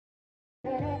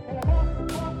Hello,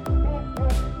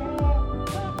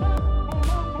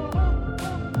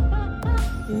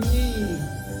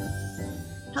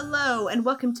 and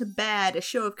welcome to Bad, a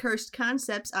show of cursed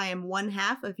concepts. I am one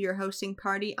half of your hosting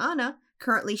party, Anna,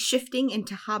 currently shifting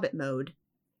into Hobbit mode.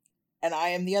 And I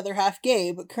am the other half,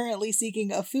 Gabe, currently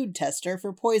seeking a food tester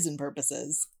for poison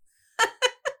purposes.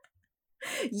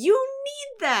 You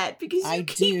need that, because you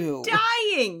keep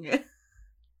dying!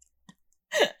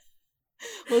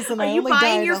 Listen, Are you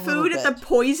buying your food at the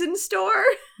poison store?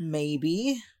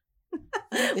 Maybe.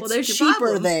 Well, there's it's your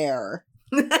cheaper problem. there.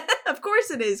 Of course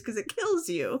it is, because it kills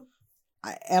you.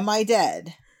 Am I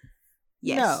dead?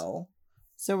 Yes. No.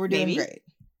 So we're doing Maybe. great.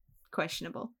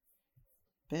 Questionable.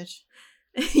 Bitch.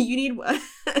 You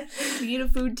need a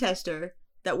food tester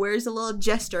that wears a little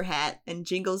jester hat and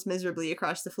jingles miserably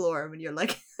across the floor when you're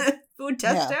like, food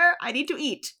tester, yeah. I need to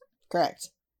eat. Correct.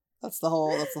 That's the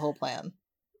whole plan.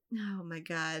 Oh my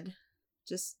god.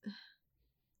 Just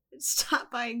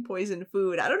stop buying poison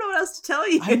food. I don't know what else to tell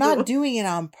you. I'm not doing it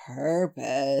on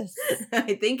purpose.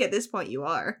 I think at this point you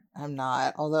are. I'm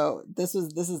not. Although this is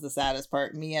the saddest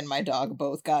part. Me and my dog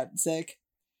both got sick.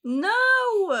 No.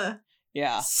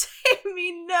 Yeah.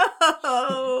 Sammy,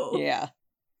 no. Yeah.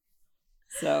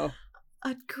 So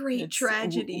a great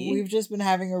tragedy. We've just been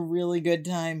having a really good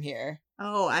time here.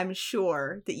 Oh, I'm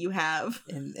sure that you have.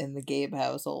 In the Gabe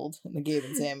household. In the Gabe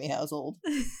and Sammy household.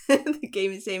 The Gabe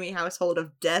and Sammy household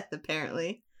of death,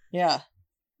 apparently. Yeah.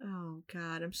 Oh,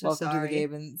 God, I'm so Welcome sorry. Welcome to the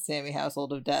Gabe and Sammy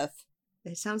household of death.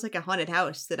 It sounds like a haunted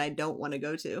house that I don't want to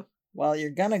go to. Well, you're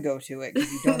gonna go to it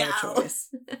because you don't have a choice.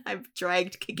 I'm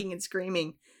dragged kicking and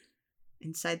screaming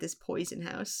inside this poison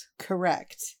house.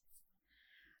 Correct.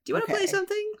 Do you want to play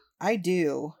something? I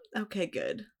do. Okay,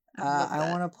 good. I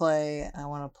want to play.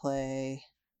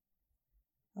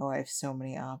 Oh, I have so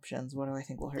many options. What do I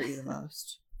think will hurt you the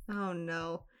most? Oh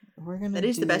no. That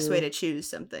is the best way to choose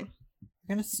something.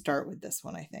 We're gonna start with this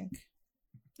one, I think.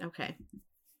 Okay.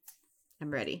 I'm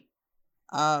ready.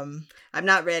 I'm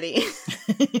not ready.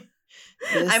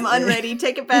 I'm unready.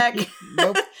 Take it back.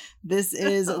 Nope. This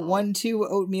is 1-2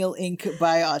 Oatmeal Inc.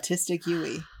 by Autistic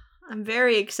Yui. I'm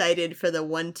very excited for the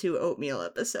 1-2 Oatmeal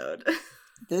episode.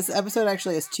 This episode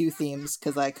actually has two themes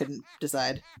because I couldn't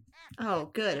decide.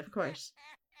 Oh, good, of course.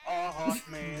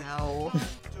 No.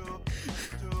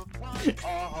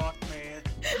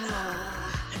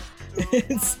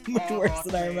 It's much worse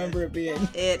than I remember it being.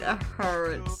 It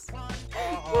hurts.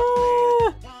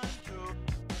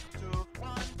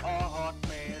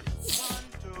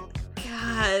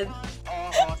 God.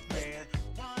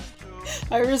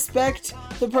 I respect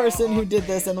the person who did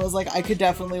this and was like, I could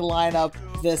definitely line up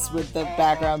this with the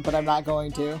background, but I'm not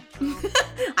going to.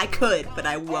 I could, but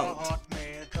I won't.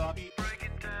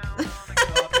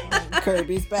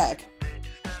 Kirby's back.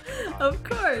 Of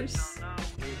course.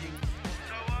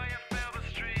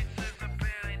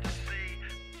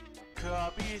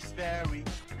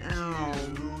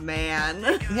 Oh, man.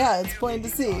 Yeah, it's plain to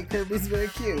see. Kirby's very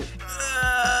cute.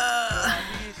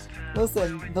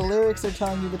 Listen, the lyrics are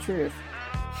telling you the truth.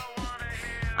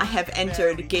 I have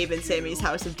entered Gabe and Sammy's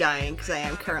house of dying because I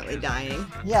am currently dying.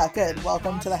 Yeah, good.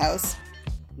 Welcome to the house.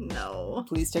 No.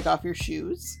 Please take off your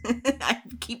shoes. I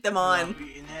keep them on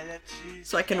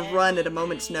so I can run at a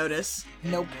moment's notice.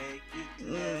 Nope.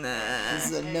 Nah.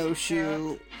 This is a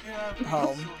no-shoe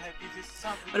home.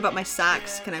 What about my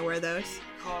socks? Can I wear those?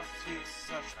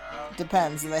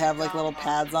 Depends. Do they have like little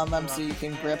pads on them so you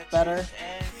can grip better?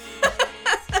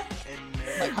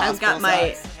 Like I've got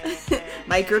my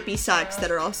my grippy socks that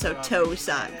are also toe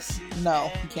socks.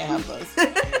 No, you can't have those.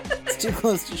 It's too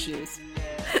close to shoes.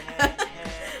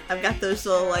 I've got those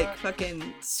little like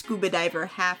fucking scuba diver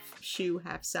half shoe,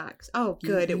 half socks. Oh,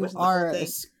 good. It wasn't the whole thing.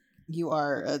 You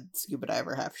are a scuba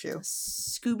diver half shoe.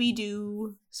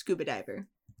 Scooby-Doo scuba diver.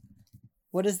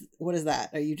 What is that?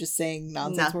 Are you just saying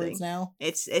nonsense words now?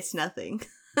 It's nothing.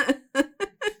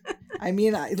 I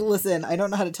mean, listen, I don't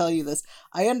know how to tell you this.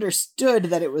 I understood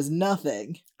that it was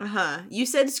nothing. Uh-huh. You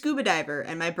said scuba diver,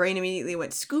 and my brain immediately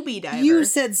went Scooby diver. You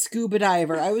said scuba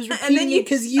diver. I was repeating it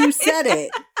because you said it.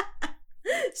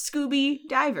 Scooby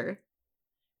diver.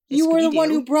 You were the one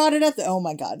who brought it up. Oh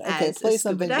my god. Okay, play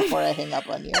something before I hang up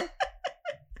on you.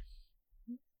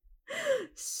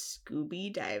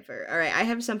 Scooby diver. All right, I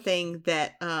have something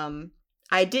that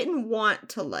I didn't want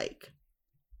to like.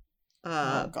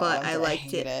 But I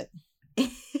liked it.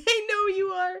 I know you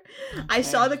are. Okay. I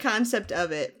saw the concept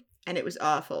of it and it was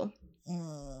awful.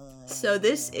 So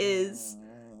this is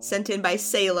sent in by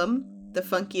Salem, the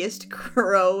funkiest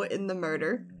crow in the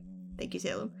murder. Thank you,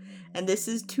 Salem. And this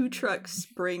is Two Trucks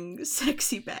Bring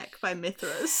Sexy Back by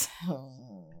Mithras.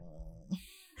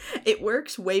 It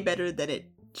works way better than it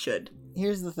should.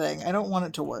 Here's the thing. I don't want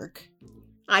it to work.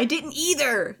 I didn't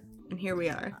either. And here we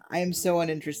are. I am so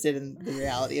uninterested in the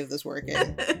reality of this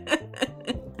working.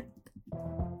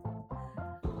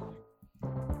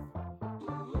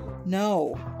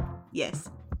 No. Yes.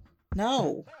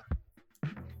 No.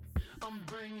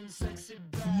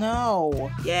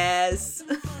 No. Yes.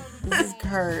 This is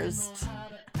cursed.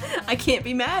 I can't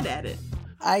be mad at it.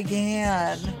 I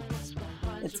can.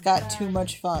 It's got too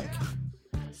much funk.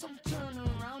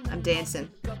 I'm dancing.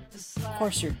 Of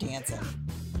course you're dancing.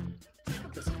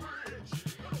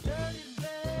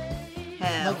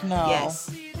 Hell, like, no.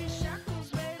 Yes.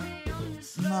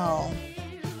 No.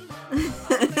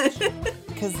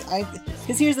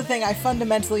 Because here's the thing, I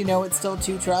fundamentally know it's still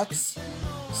two trucks.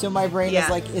 So my brain is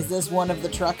like, is this one of the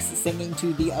trucks singing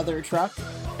to the other truck?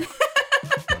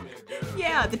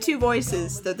 Yeah, the two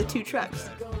voices. They're the two trucks.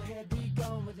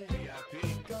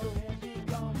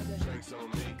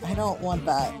 I don't want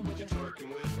that.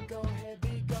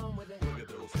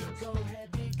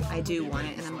 I do want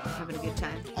it, and I'm having a good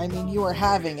time. I mean, you are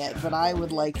having it, but I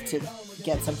would like to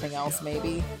get something else,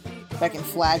 maybe. If I can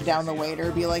flag down the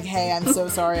waiter, be like, hey, I'm so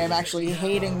sorry, I'm actually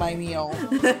hating my meal.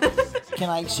 Can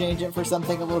I exchange it for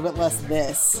something a little bit less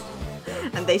this?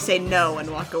 And they say no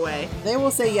and walk away. They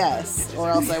will say yes, or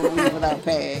else I will leave without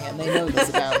paying, and they know this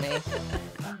about me.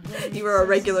 You are a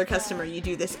regular customer, you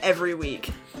do this every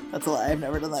week. That's a lie, I've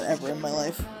never done that ever in my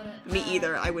life. Me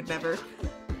either, I would never.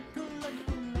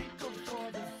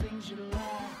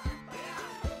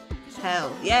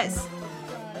 Hell, yes.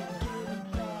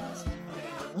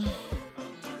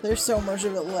 There's so much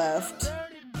of it left.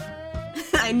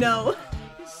 I know.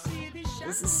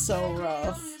 This is so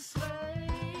rough.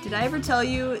 Did I ever tell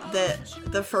you that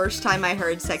the first time I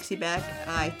heard Sexy Back,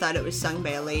 I thought it was sung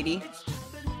by a lady?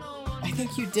 I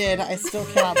think you did. I still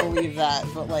cannot believe that,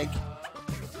 but like...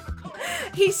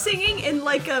 He's singing in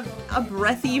like a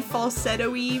breathy,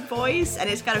 falsetto-y voice, and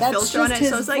it's got a filter on it,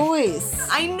 so it's like... voice.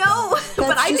 I know,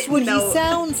 but I didn't know. That's just what he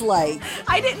sounds like.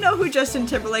 I didn't know who Justin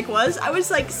Timberlake was. I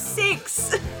was like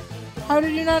 6. How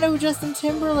did you not know who Justin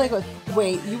Timberlake was?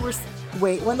 Wait,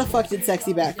 when the fuck did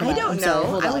Sexy Back come out? I don't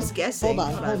know. I was guessing.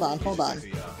 Hold on.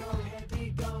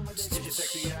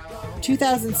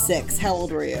 2006. How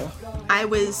old were you? I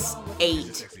was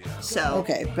 8, so...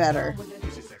 Okay, better.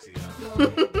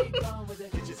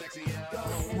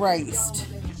 Christ.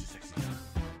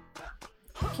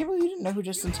 I can't believe you didn't know who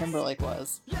Justin Timberlake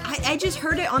was. I just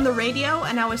heard it on the radio,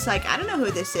 and I was like, I don't know who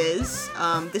this is.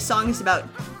 This song is about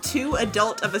too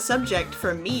adult of a subject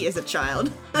for me as a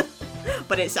child.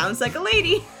 But it sounds like a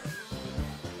lady.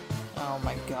 Oh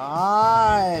my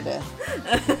god.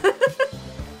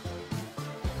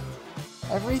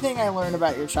 Everything I learn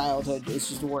about your childhood is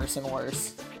just worse and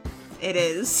worse. It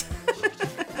is.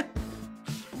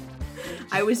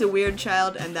 I was a weird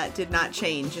child, and that did not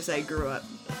change as I grew up.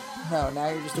 No, now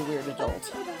you're just a weird adult.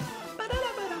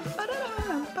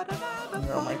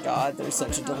 Oh my god, there's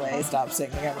such a delay. Stop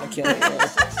singing, I'm gonna kill you.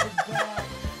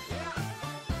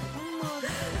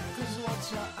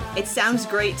 It sounds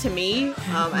great to me,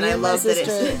 and I love that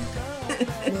it's... Me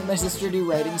and my sister do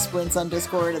writing sprints on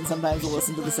Discord, and sometimes we'll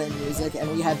listen to the same music, and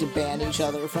we had to ban each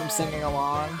other from singing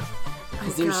along.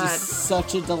 Because there's just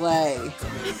such a delay.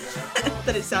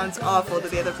 That it sounds awful to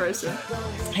the other person.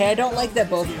 Hey, I don't like that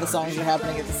both of the songs are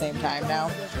happening at the same time now.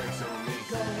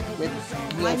 With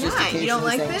Why not? You don't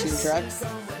like this? Two trucks.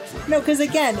 No, because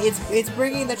again, it's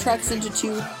bringing the trucks into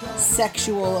too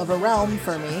sexual of a realm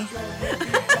for me.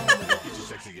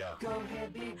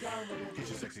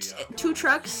 Two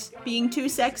trucks being too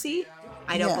sexy?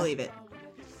 I don't believe it.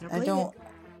 Here's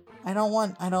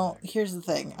the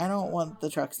thing. I don't want the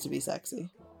trucks to be sexy.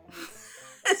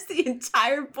 That's the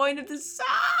entire point of the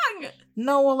song!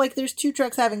 No, well, like, there's two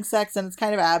trucks having sex, and it's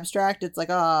kind of abstract. It's like,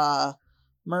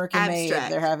 Merc and Maeve,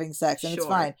 they're having sex, and it's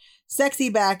fine. Sexy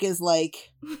Back is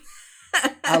like,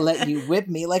 I'll let you whip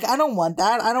me. Like, I don't want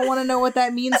that. I don't want to know what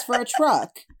that means for a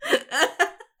truck.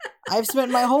 I've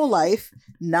spent my whole life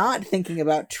not thinking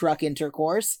about truck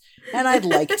intercourse, and I'd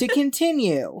like to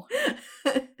continue.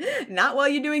 Not while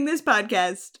you're doing this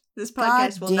podcast. This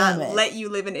podcast will not let you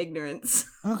live in ignorance.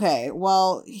 Okay,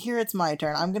 well, here it's my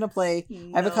turn. I'm going to play...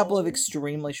 No. I have a couple of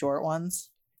extremely short ones.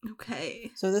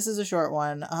 Okay. So this is a short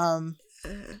one.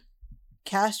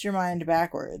 Cast your mind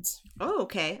backwards. Oh,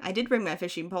 okay. I did bring my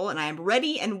fishing pole, and I am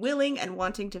ready and willing and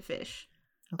wanting to fish.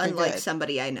 Okay, unlike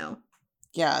somebody I know.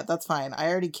 Yeah, that's fine. I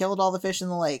already killed all the fish in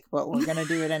the lake, but we're going to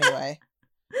do it anyway.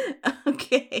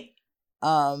 Okay.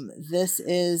 This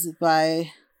is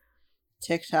by...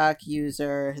 TikTok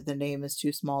user. The name is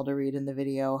too small to read in the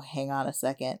video. Hang on a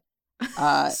second.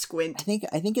 Squint.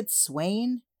 I think it's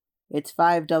Swain. It's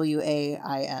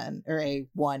 5WAIN or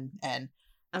A1N.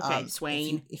 Okay,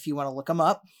 Swain. If you want to look them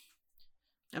up.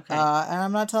 Okay. And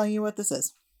I'm not telling you what this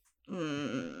is.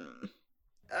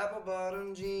 Apple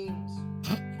bottom jeans.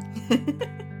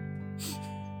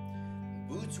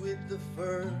 Boots with the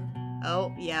fur.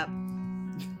 Oh, yep.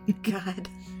 God.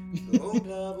 The whole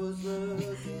club was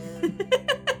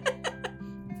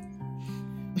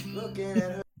looking at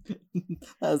her.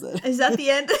 That was it. Is that the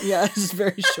end? Yeah, it's just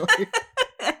very short.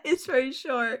 It's very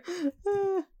short.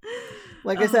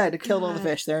 Like I said, it killed all the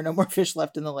fish. There are no more fish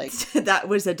left in the lake. That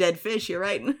was a dead fish, you're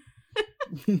right.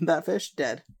 That fish,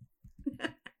 dead.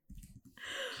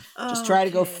 Just try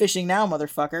to go fishing now,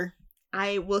 motherfucker.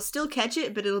 I will still catch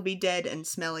it, but it'll be dead and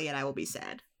smelly, and I will be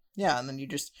sad. Yeah, and then you're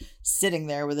just sitting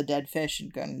there with a dead fish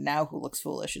and going, now who looks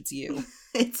foolish? It's you.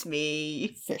 It's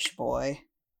me. Fish boy.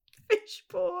 Fish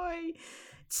boy.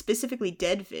 Specifically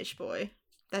dead fish boy.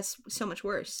 That's so much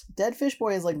worse. Dead fish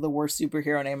boy is like the worst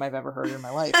superhero name I've ever heard in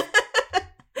my life.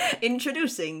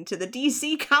 Introducing to the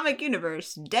DC comic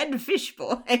universe, Dead Fish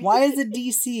Boy. Why is it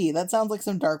DC? That sounds like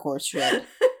some Dark Horse shit.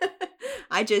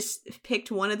 I just picked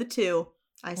one of the two.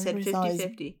 I said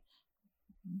 50-50.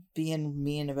 Being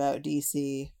mean about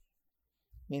DC.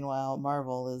 Meanwhile,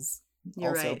 Marvel is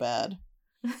also bad.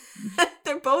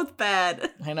 They're both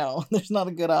bad. I know. There's not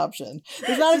a good option.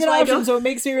 There's not a good option, so it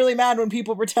makes me really mad when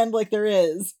people pretend like there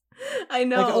is. I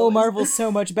know. Like, oh, Marvel's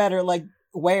so much better. Like,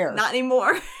 where? Not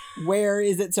anymore. Where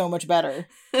is it so much better?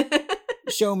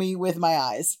 Show me with my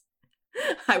eyes.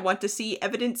 I want to see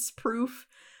evidence, proof.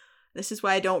 This is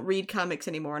why I don't read comics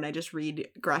anymore and I just read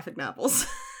graphic novels.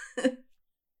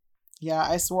 Yeah,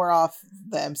 I swore off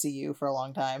the MCU for a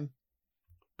long time.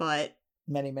 But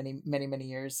many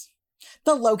years.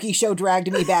 The Loki show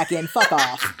dragged me back in. Fuck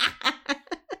off.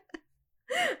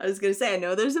 I was going to say, I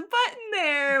know there's a button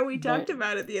there. We talked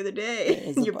about it the other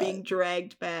day. You're being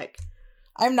dragged back.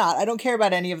 I'm not. I don't care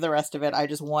about any of the rest of it. I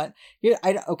just want...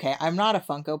 Okay, I'm not a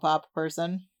Funko Pop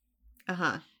person.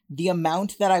 Uh-huh. The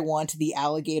amount that I want the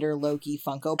alligator Loki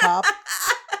Funko Pop...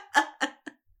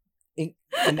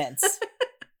 immense.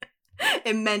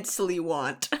 Immensely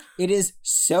want. It is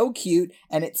so cute,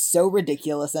 and it's so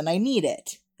ridiculous, and I need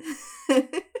it.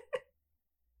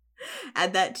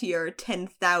 Add that to your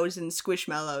 10,000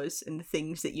 Squishmallows and the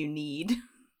things that you need.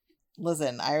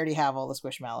 Listen, I already have all the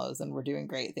Squishmallows, and we're doing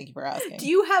great. Thank you for asking. Do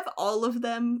you have all of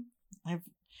them? I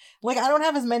don't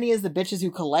have as many as the bitches who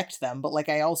collect them, but,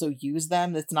 I also use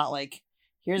them. It's not like,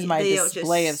 here's my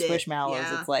display of Squishmallows.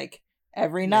 Yeah. It's like,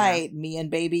 every night, me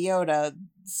and Baby Yoda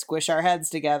squish our heads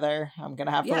together. I'm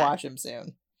gonna have to watch him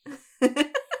soon.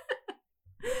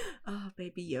 Oh,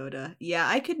 Baby Yoda. Yeah,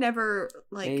 I could never,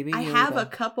 Baby I Yoda. have a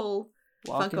couple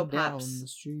Walking Funko down Pops. The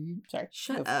street. Sorry.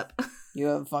 Shut up. You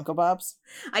have Funko Pops?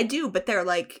 I do, but they're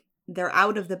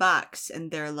out of the box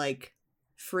and they're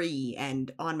free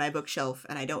and on my bookshelf,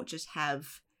 and I don't just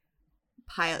have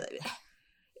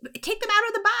take them out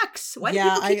of the box. Why do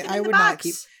people keep them in the box? Not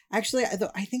keep. Actually,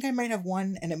 I think I might have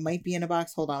one, and it might be in a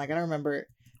box. Hold on, I gotta remember.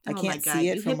 I can't see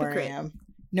it from where I am.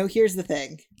 No, here's the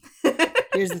thing.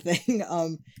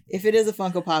 If it is a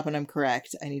Funko Pop and I'm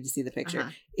correct, I need to see the picture.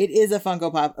 Uh-huh. It is a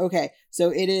Funko Pop. Okay, so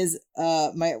it is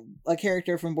a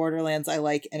character from Borderlands I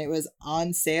like, and it was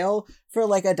on sale for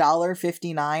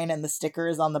 $1.59, and the sticker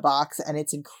is on the box, and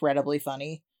it's incredibly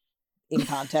funny in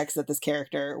context that this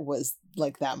character was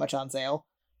that much on sale.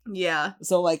 Yeah.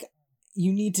 So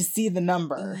you need to see the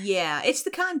number. Yeah, it's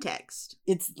the context.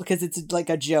 It's because it's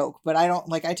a joke, but I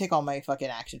don't I take all my fucking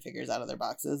action figures out of their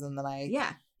boxes and then I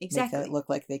make that look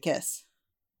like they kiss.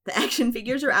 The action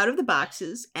figures are out of the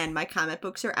boxes and my comic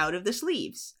books are out of the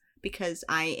sleeves because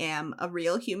I am a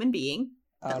real human being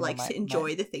that likes to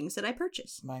enjoy the things that I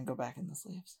purchase. Mine go back in the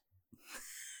sleeves.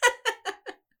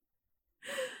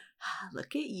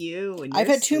 Look at you. And I've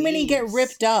had too many get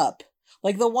ripped up.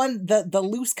 The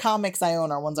loose comics I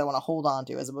own are ones I want to hold on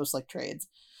to as opposed to trades.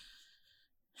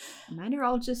 Mine are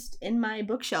all just in my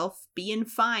bookshelf being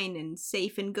fine and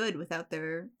safe and good without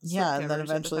their and then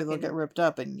eventually they'll get ripped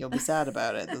up and you'll be sad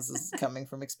about it. This is coming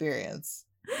from experience.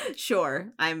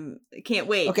 Sure. Can't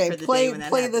wait. Okay, for the day when that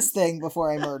play happens. this thing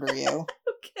before I murder you.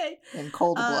 Okay. In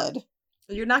cold blood.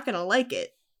 You're not going to like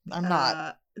it. I'm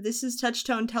not. This is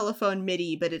Touchtone Telephone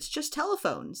MIDI, but it's just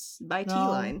telephones by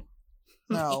T-Line.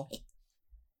 No.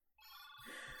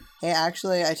 Hey,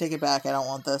 actually, I take it back. I don't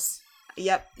want this.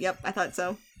 Yep, I thought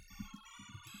so.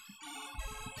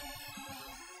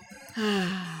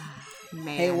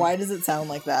 Man. Hey, why does it sound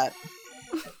like that?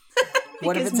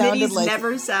 What if it sounded MIDIs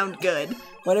never sound good.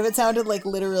 What if it sounded like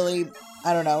literally,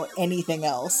 I don't know, anything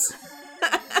else?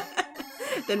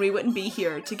 Then we wouldn't be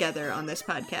here together on this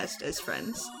podcast as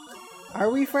friends. Are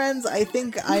we friends? I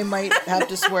think I might have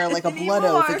to swear like a blood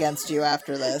oath against you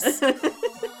after this.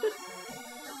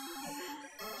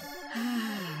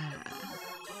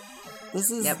 This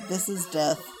is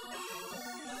death.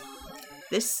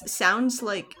 This sounds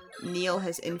like Neil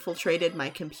has infiltrated my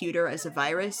computer as a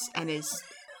virus and is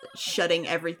shutting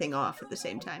everything off at the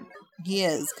same time. He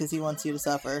is, because he wants you to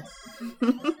suffer.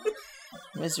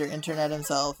 Mr. Internet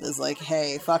himself is like,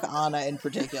 hey, fuck Anna in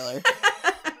particular.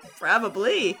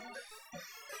 Probably.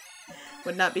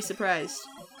 Would not be surprised.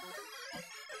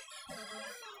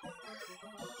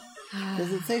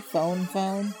 Does it say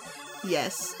phone?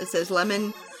 Yes, it says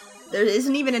lemon. There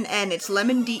isn't even an N, it's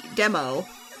lemon demo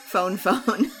phone.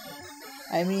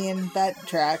 I mean, that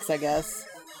tracks, I guess.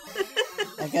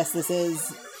 I guess this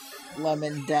is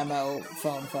lemon demo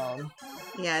phone.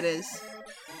 Yeah, it is.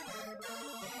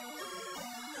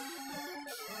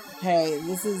 Hey,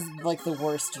 this is like the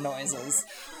worst noises.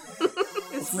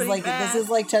 This is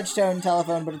like touch-tone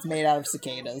telephone, but it's made out of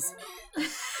cicadas.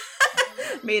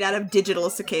 Made out of digital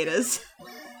cicadas.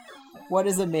 What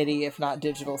is a MIDI if not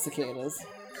digital cicadas?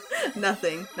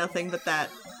 Nothing but that.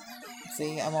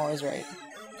 See, I'm always right.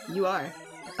 You are.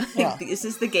 Yeah. This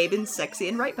is the Gaben Sexy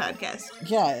and Right podcast.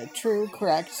 Yeah, true,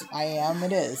 correct. I am,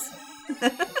 it is.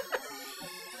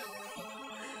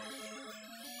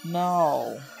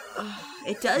 No.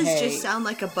 It does just sound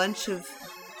like a bunch of,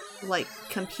 like,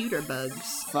 computer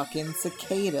bugs. Fucking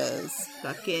cicadas.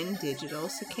 Fucking digital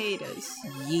cicadas.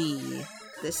 Yee.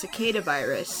 The cicada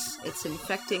virus. It's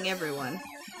infecting everyone.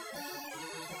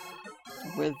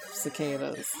 With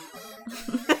cicadas.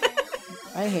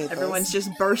 I hate Everyone's just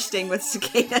bursting with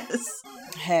cicadas.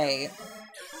 Hey.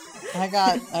 I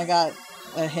got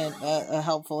a hint, a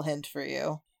helpful hint for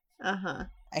you. Uh-huh.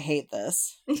 I hate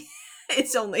this.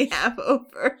 It's only half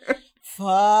over.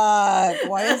 Fuck.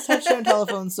 Why is touch-tone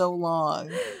telephone so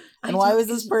long? And why was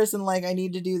this person like, I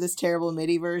need to do this terrible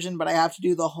MIDI version, but I have to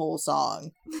do the whole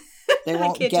song? They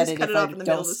won't get it if I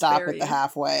don't stop at the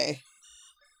halfway.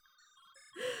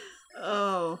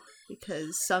 Oh,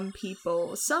 because some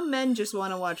men just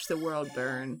want to watch the world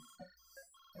burn.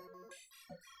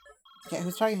 Yeah,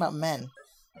 who's talking about men?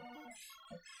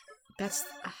 I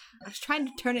was trying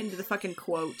to turn it into the fucking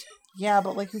quote. Yeah,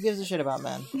 but like, who gives a shit about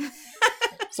men?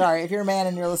 Sorry, if you're a man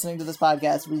and you're listening to this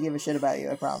podcast, we give a shit about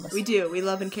you, I promise. We do. We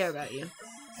love and care about you.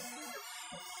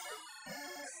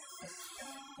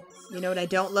 You know what I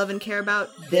don't love and care about?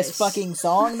 This fucking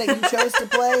song that you chose to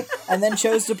play, and then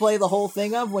chose to play the whole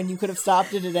thing of when you could have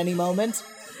stopped it at any moment?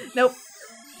 Nope.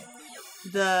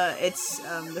 It's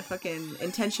the fucking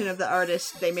intention of the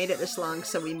artist. They made it this long,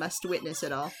 so we must witness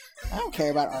it all. I don't care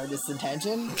about artist's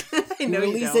intention. I know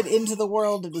you release it into the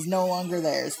world, it is no longer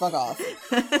theirs. Fuck off.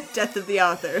 Death of the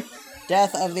author.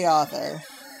 Death of the author.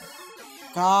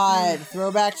 God,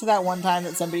 throw back to that one time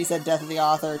that somebody said death of the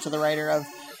author to the writer of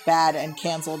bad and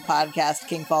canceled podcast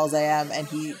King Falls AM, and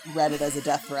he read it as a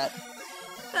death threat.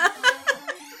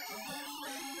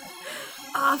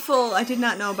 Awful. I did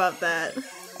not know about that.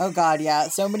 Oh god, yeah.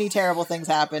 So many terrible things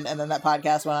happened, and then that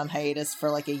podcast went on hiatus for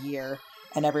like a year,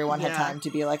 and everyone had time to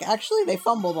be like, actually, they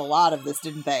fumbled a lot of this,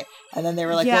 didn't they? And then they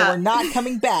were like, well, we're not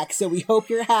coming back, so we hope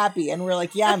you're happy. And we're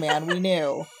like, yeah, man, we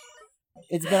knew.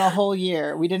 It's been a whole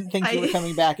year. We didn't think you were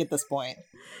coming back at this point.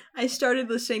 I started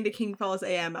listening to King Falls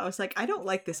AM. I was like, I don't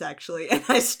like this, actually, and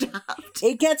I stopped.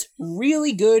 It gets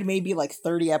really good maybe like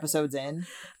 30 episodes in.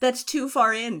 That's too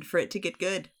far in for it to get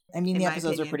good. I mean, the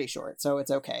episodes are pretty short, so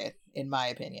it's okay, in my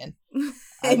opinion.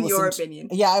 In your opinion.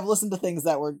 Yeah, I've listened to things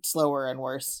that were slower and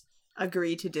worse.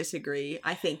 Agree to disagree.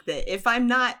 I think that if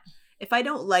I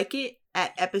don't like it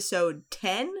at episode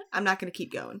 10, I'm not going to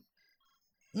keep going.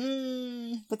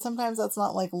 But sometimes that's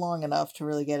not like long enough to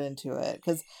really get into it,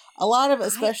 because a lot of,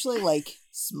 especially like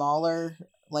smaller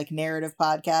like narrative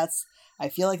podcasts, I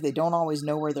feel like they don't always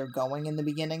know where they're going in the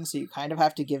beginning, so you kind of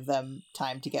have to give them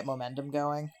time to get momentum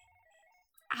going.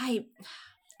 I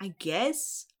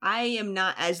guess I am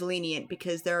not as lenient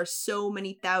because there are so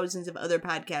many thousands of other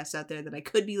podcasts out there that I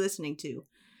could be listening to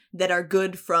that are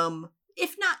good from,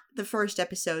 if not the first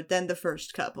episode, then the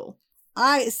first couple.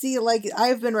 I see, like,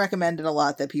 I've been recommended a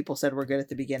lot that people said were good at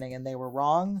the beginning and they were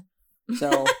wrong.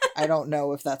 So I don't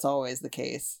know if that's always the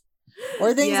case.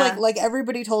 Or things like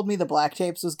everybody told me the Black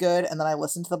Tapes was good, and then I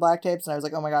listened to the Black Tapes and I was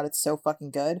like, oh my god, it's so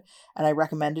fucking good. And I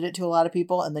recommended it to a lot of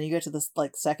people, and then you get to this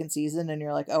like second season and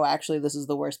you're like, oh, actually this is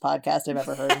the worst podcast I've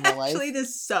ever heard in my life. Actually,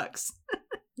 this sucks.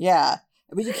 Yeah.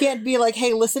 But you can't be like,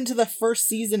 hey, listen to the first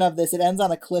season of this. It ends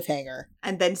on a cliffhanger.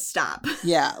 And then stop.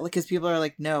 Yeah, because people are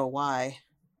like, no, why?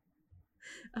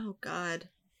 Oh god.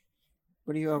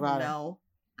 What do you about it? No,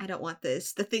 I don't want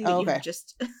this. The thing that you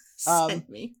just sent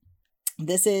me.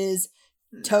 This is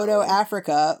Toto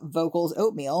Africa, vocals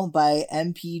Oatmeal by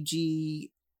MPGIII.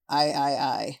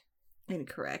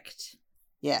 Incorrect.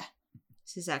 Yeah.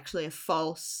 This is actually a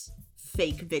false,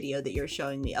 fake video that you're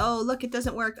showing me. Oh, look, it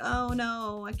doesn't work. Oh,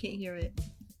 no, I can't hear it.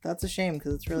 That's a shame,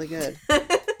 because it's really good.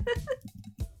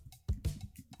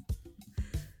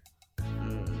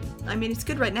 I mean, it's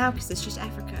good right now, because it's just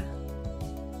Africa.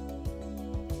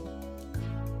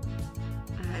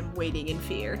 I'm waiting in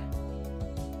fear.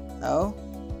 Oh?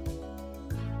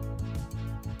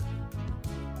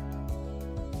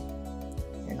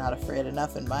 You're not afraid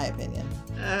enough, in my opinion.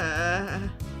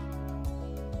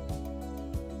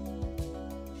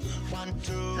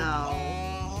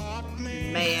 Oh,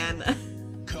 man.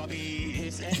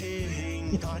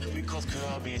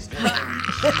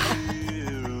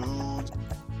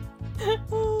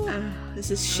 This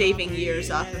is shaving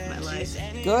years off of my life.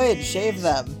 Good, shave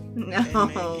them. No.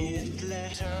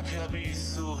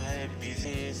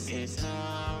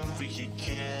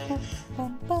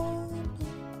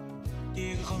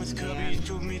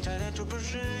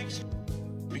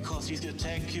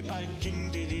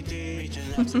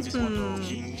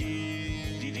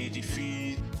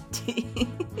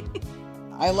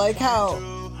 I like how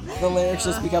the lyrics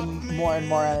just become more and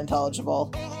more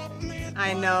unintelligible.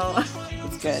 I know.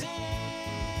 It's good.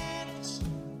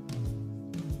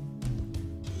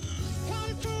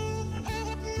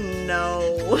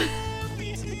 No.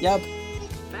 Yep.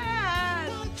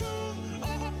 Bad.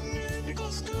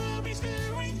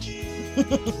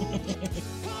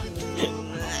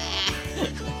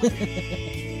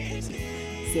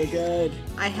 So good.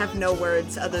 I have no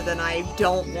words other than I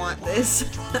don't want this.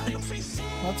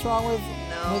 What's wrong with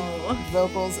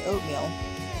vocals Oatmeal?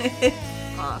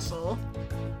 Awful.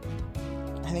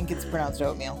 I think it's pronounced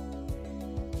Oatmeal.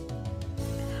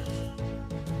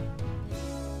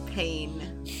 Pain.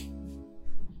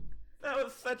 That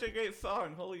was such a great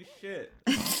song. Holy shit.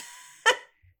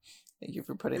 Thank you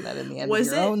for putting that in the end of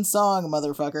your own song,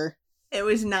 motherfucker. It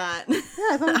was not. Yeah,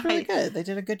 I thought it was really good. They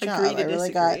did a good job.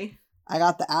 I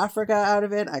got the Africa out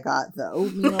of it. I got the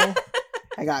Oatmeal.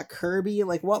 I got Kirby.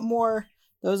 Like, what more?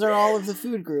 Those are all of the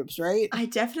food groups, right? I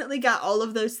definitely got all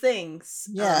of those things.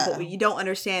 Yeah. But what you don't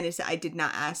understand is that I did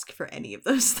not ask for any of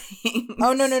those things.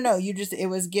 Oh, no. It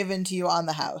was given to you on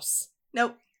the house.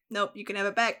 Nope. You can have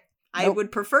it back. Nope. I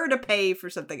would prefer to pay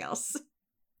for something else.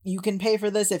 You can pay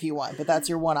for this if you want, but that's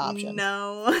your one option.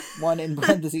 No. One in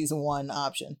parentheses, one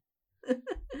option.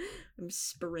 I'm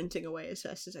sprinting away as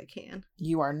fast as I can.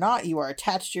 You are not. You are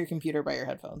attached to your computer by your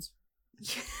headphones.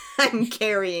 I'm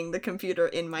carrying the computer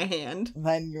in my hand.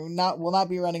 Then you will not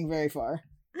be running very far.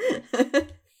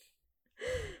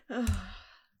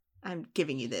 I'm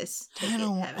giving you this. I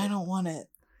don't want it.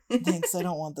 Thanks, I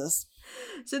don't want this.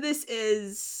 So this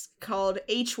is called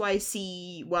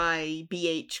HYCYBH ?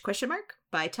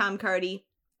 By Tom Cardy,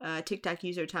 TikTok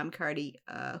user Tom Cardy,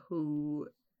 who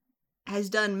has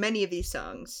done many of these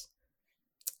songs.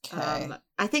 Okay.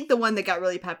 I think the one that got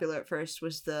really popular at first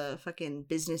was the fucking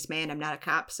Businessman, I'm Not a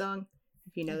Cop song.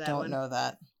 If you know that one. I don't know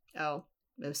that. Oh,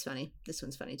 it was funny. This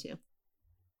one's funny too.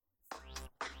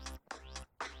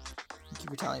 Thank you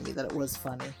for telling me that it was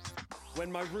funny.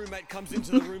 When my roommate comes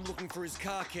into the room looking for his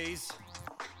car keys,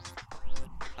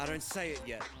 I don't say it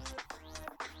yet.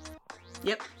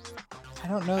 Yep. I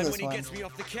don't know this one. And when he gets me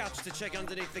off the couch to check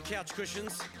underneath the couch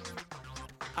cushions,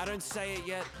 I don't say it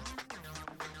yet.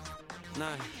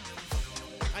 No.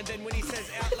 And then when he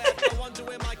says out loud, I wonder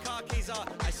where my car keys are,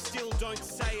 I still don't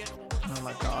say it. Oh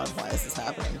my god, why is this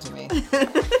happening to me?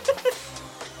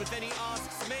 But then he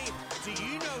asks me, do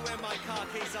you know where my car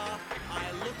keys are?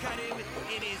 I look at him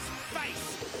in his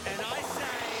face and I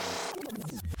say,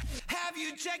 have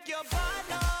you checked your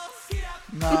vitals?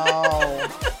 No.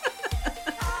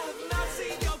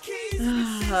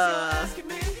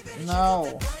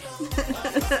 No.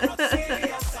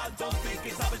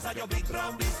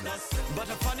 But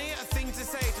a funnier thing to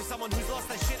say to someone who's lost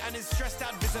their shit and is stressed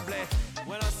out visibly.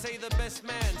 When I say the best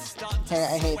man start to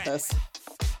I hate this.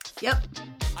 Yep.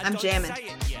 I'm jamming.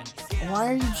 Why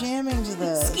are you jamming to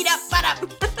this? Skeet up, butt up.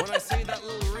 When I see that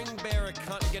little ring bearer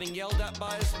cunt getting yelled at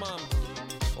by his mum,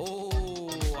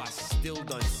 oh, I still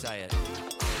don't say it.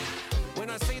 When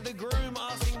I see the groom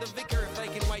asking the vicar if they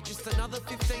can wait just another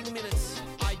 15 minutes,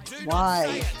 I do not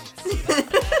say it.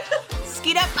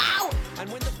 Skeet up, ow! And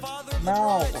when the father of the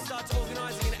bride starts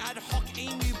organising an ad hoc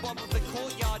emu bob of the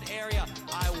courtyard area,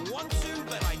 I want to,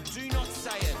 but I do not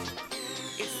say it.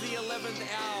 It's the 11th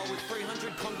hour with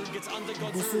 300 congregants under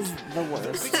God's This is the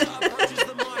worst.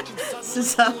 This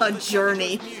is a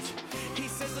journey.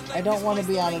 I don't want to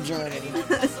be on a journey.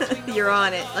 You're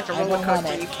on it like a roller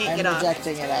coaster. You can't get on. I'm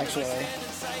rejecting it, actually.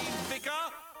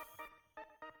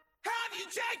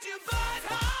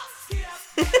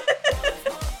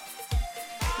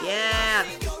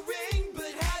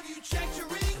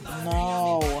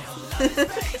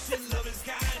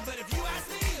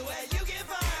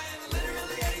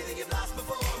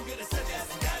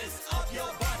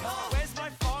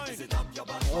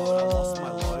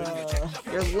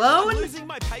 Your loan? I'm losing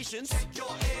my patience.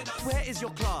 Where is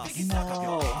your class?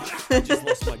 No. I just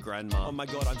lost my grandma. Oh my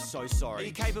god, I'm so sorry. Are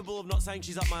you capable of not saying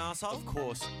she's up my arsehole? Of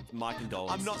course. My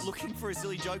condolences. I'm not looking for a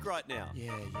silly joke right now.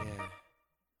 Yeah.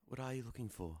 What are you looking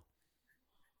for?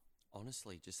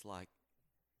 Honestly, just like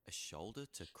a shoulder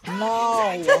to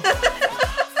cry. No.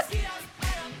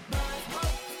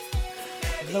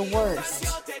 The worst.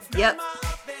 Yep.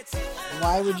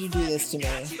 Why would you do this to me?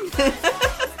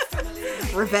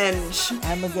 Revenge.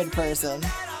 I'm a good person.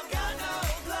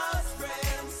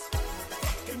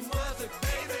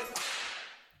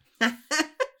 That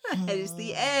is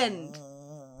the end.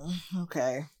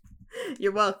 Okay.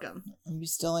 You're welcome. Are you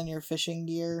still in your fishing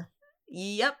gear?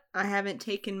 Yep. I haven't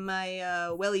taken my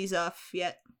wellies off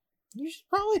yet. You should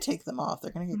probably take them off.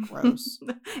 They're gonna get gross.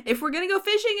 If we're gonna go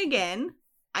fishing again,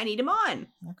 I need them on.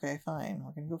 Okay, fine.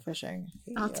 We're gonna go fishing.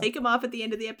 I'll take them off at the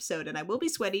end of the episode, and I will be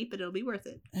sweaty, but it'll be worth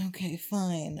it. Okay,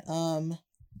 fine.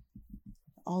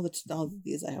 All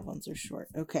these I have ones are short.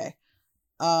 Okay.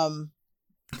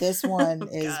 This one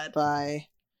is by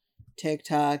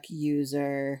TikTok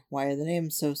user. Why are the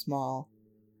names so small?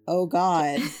 Oh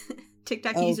God.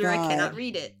 TikTok user, God. I cannot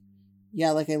read it.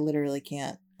 Yeah, like I literally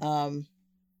can't.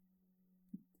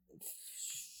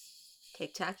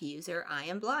 TikTok user, I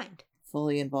am blind.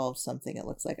 Fully involved something, it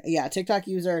looks like. Yeah, TikTok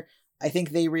user, I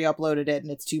think they re-uploaded it and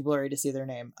it's too blurry to see their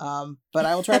name. But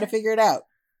I will try to figure it out.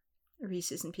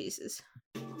 Reese's and Pieces.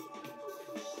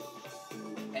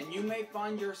 And you may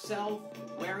find yourself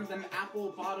wearing them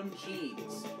apple bottom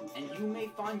jeans. And you may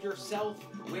find yourself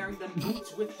wearing them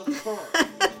boots with the fur.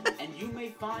 And you may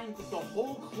find that the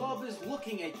whole club is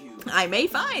looking at you. I may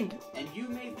find. And you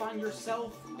may find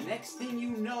yourself, next thing you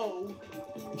know,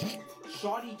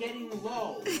 shawty getting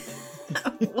low.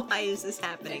 Why is this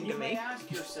happening and you to may me?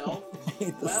 ask yourself,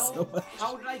 well, so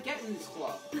how did I get in this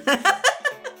club?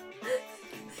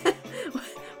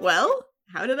 Well,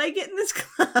 how did I get in this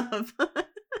club?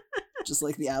 Just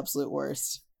like the absolute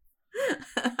worst.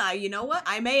 You know what?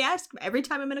 I may ask every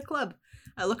time I'm in a club.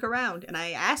 I look around and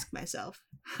I ask myself,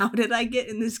 how did I get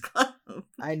in this club?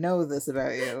 I know this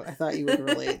about you. I thought you would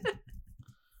relate.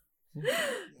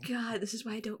 God, this is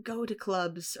why I don't go to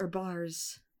clubs or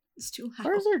bars. It's too loud.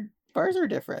 Bars are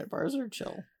different. Bars are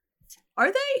chill.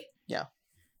 Are they? Yeah.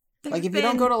 Like if you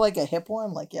don't go to like a hip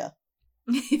one, like yeah.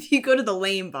 If you go to the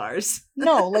lame bars.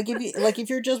 No, like if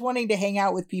you're just wanting to hang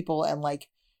out with people and like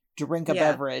drink a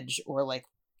beverage or like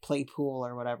play pool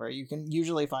or whatever, you can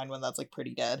usually find one that's like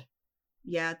pretty dead.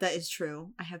 Yeah, that is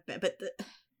true. I have been, but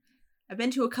I've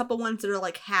been to a couple ones that are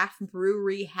like half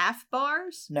brewery, half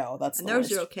bars. No, that's and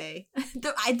those are okay.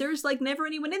 There's like never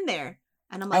anyone in there,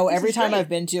 and I'm like, every time I've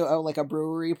been to like a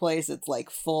brewery place, it's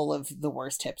like full of the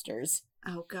worst hipsters.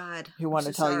 Oh God, who want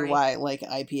to tell you why like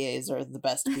IPAs are the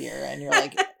best beer, and you're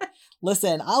like,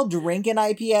 listen, I'll drink an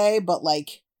IPA, but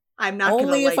like I'm not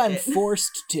only if I'm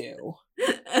forced to.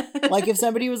 Like if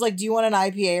somebody was like, do you want an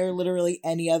IPA or literally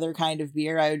any other kind of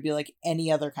beer, I would be like,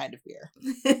 any other kind of beer.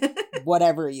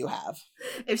 Whatever you have.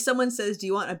 If someone says, do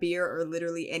you want a beer or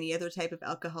literally any other type of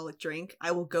alcoholic drink,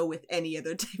 I will go with any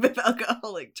other type of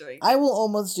alcoholic drink. I will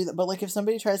almost do that, but like if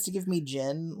somebody tries to give me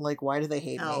gin, like why do they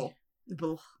hate me?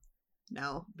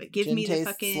 No, but give gin me the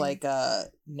fucking like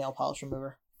nail polish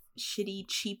remover. Shitty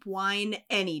cheap wine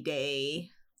any day.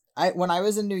 When I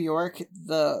was in New York,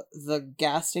 the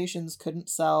gas stations couldn't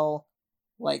sell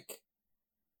like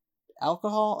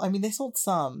alcohol. I mean, they sold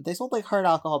some. They sold like hard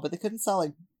alcohol, but they couldn't sell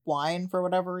like wine for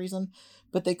whatever reason.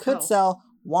 But they could sell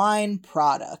wine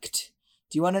product.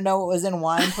 Do you want to know what was in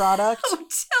wine product?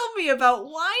 Tell me about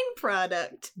wine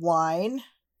product. Wine,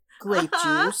 grape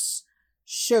juice,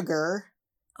 sugar,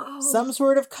 some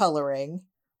sort of coloring,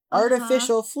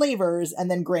 artificial flavors, and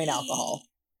then grain alcohol.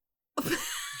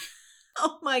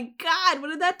 Oh my God, what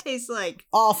did that taste like?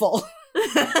 Awful.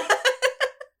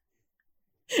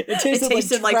 It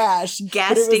tasted like trash.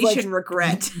 Gas station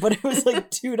regret. But it was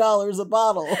like $2 a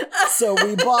bottle, so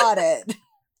we bought it.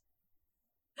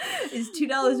 It's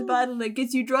 $2 a bottle that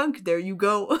gets you drunk. There you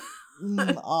go.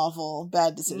 Awful.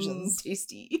 Bad decisions.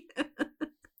 Tasty.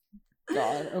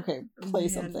 God. Okay, play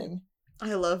something.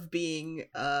 I love being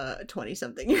a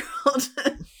 20-something-year-old.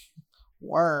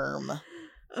 Worm.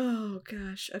 Oh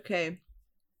gosh. Okay.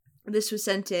 This was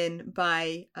sent in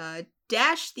by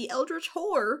Dash the Eldritch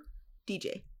Whore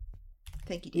DJ.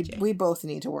 Thank you, DJ. We both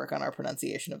need to work on our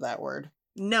pronunciation of that word.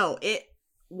 No, it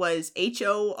was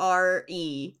HORE.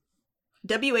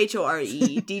 WHORE.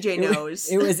 DJ knows.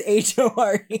 It was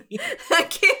HORE. I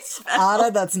can't spell.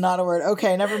 Anna, that's not a word.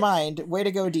 Okay, never mind. Way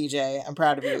to go, DJ. I'm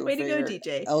proud of you. Way to go,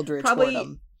 DJ. Eldritch Probably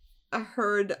boredom.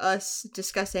 heard us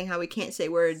discussing how we can't say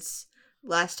words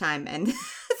last time and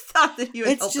thought that you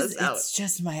would help us out. It's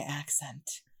just my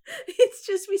accent. It's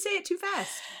just we say it too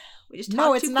fast. We just talk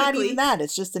No, it's too not quickly. even that.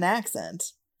 It's just an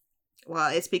accent.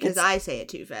 Well, it's because I say it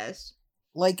too fast.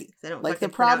 Like the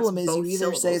problem is you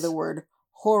either say the word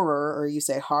horror or you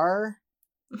say har,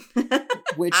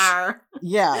 which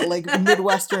yeah, like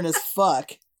Midwestern as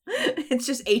fuck. It's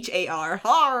just HAR,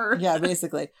 har. Yeah,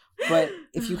 basically. But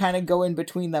if you kind of go in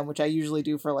between them, which I usually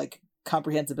do for like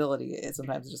comprehensibility,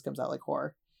 sometimes it just comes out like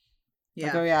horror. Yeah.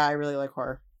 Like, oh yeah, I really like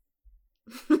horror.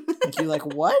 Like you like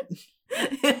what?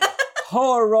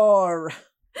 Horror.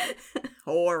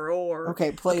 Horror.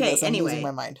 Okay, play this. I'm losing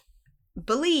my mind.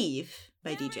 Believe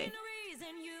by DJ.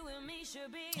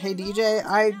 Hey DJ,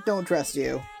 I don't trust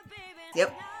you.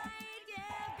 Yep.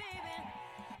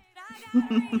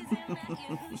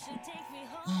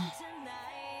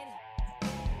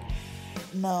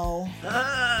 No.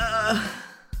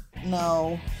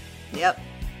 No. Yep.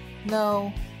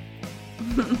 No.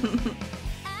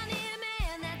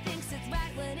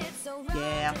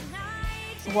 Yeah.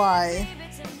 Why?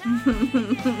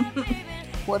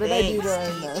 What did I do to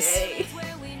earn this? DJ.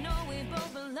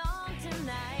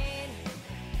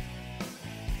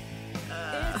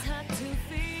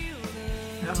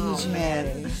 Oh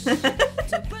man.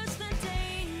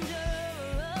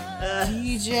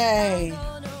 DJ.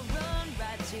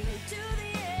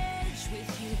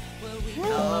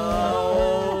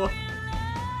 Oh.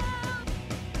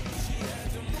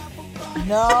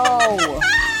 No.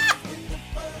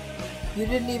 You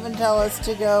didn't even tell us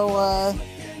to go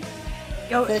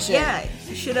fishing. Yeah,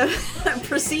 you should have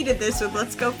preceded this with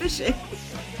 "Let's go fishing."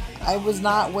 I was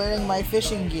not wearing my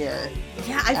fishing gear.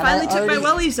 Yeah, I finally took my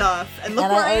wellies off, and look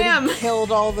where I am.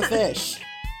 Killed all the fish.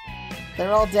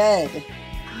 They're all dead.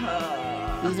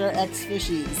 These are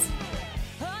ex-fishies.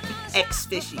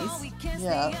 Ex-fishies.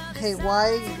 Yeah. Okay,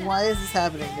 why is this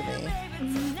happening to me?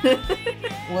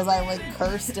 Was I like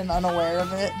cursed and unaware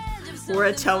of it? We're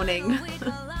atoning.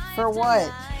 For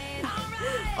what?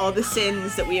 All the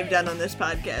sins that we have done on this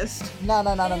podcast. No.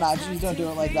 Jeez, don't do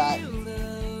it like that.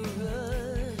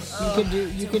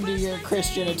 You can do your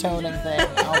Christian atoning thing.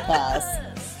 I'll pass.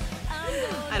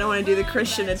 I don't want to do the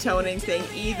Christian atoning thing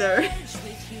either.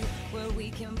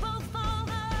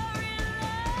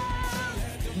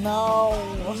 No.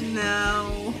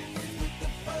 No.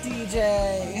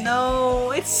 DJ.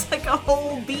 No, it's like a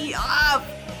whole beat up.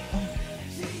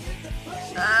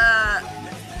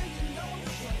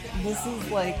 This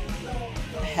is like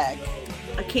heck.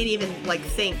 I can't even like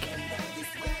think.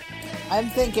 I'm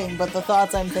thinking, but the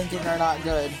thoughts I'm thinking are not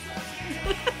good.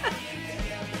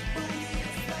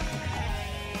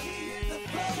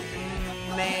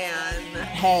 Man.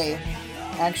 Hey,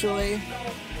 actually,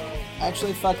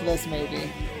 fuck this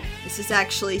movie. This is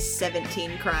actually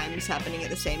 17 crimes happening at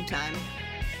the same time.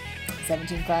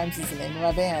 17 Crimes is the name of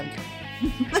my band.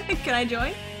 Can I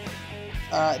join?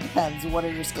 It depends. What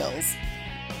are your skills?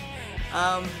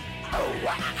 Oh!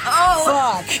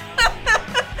 Fuck!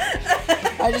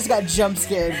 I just got jump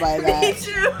scared by that. Me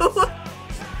too!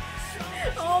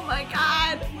 Oh my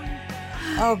god!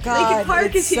 Oh god, Linkin Park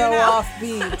it's is here so now.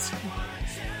 offbeat.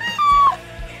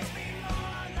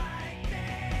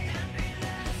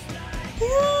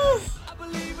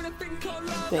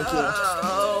 Thank you.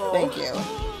 Oh. Thank you.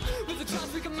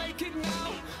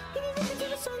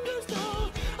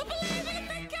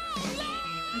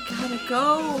 I gotta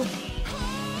go.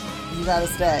 You gotta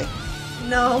stay.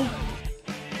 No.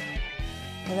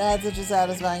 It had such a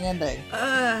satisfying ending.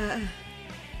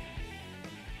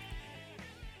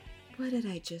 What did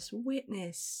I just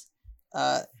witness?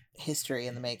 History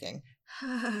in the making.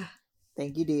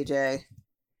 Thank you, DJ.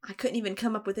 I couldn't even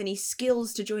come up with any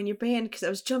skills to join your band because I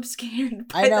was jump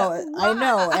scared. I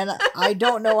know, and I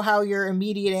don't know how your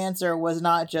immediate answer was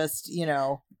not just,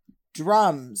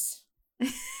 drums.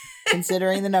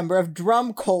 Considering the number of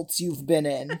drum cults you've been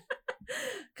in.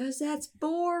 Because that's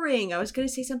boring. I was going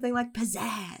to say something like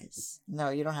pizzazz. No,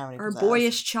 you don't have any or pizzazz.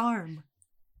 boyish charm.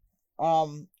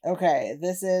 Okay,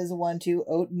 this is 1-2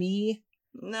 Oat Me.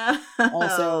 No.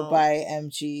 Also by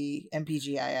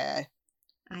MPGII.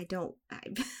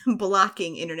 I'm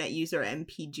blocking internet user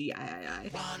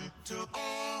MPGII.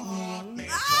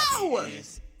 No!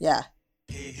 Yeah.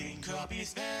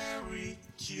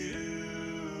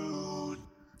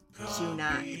 Do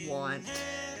not want.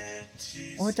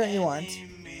 What don't you want?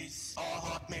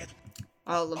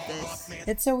 All of this.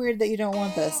 It's so weird that you don't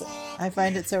want this. I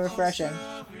find it so refreshing.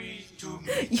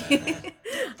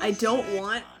 I don't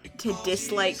want to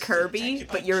dislike Kirby,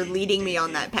 but you're leading me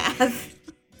on that path.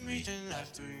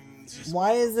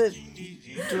 Why is it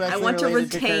I want to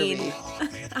retain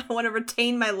I want to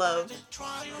retain my love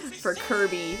for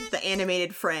Kirby, the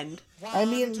animated friend. I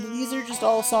mean, these are just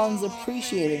all songs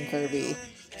appreciating Kirby.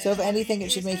 So if anything,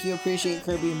 it should make you appreciate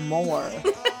Kirby more.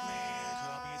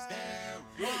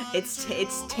 It's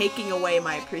taking away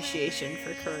my appreciation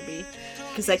for Kirby,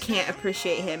 because I can't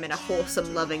appreciate him in a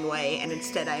wholesome, loving way, and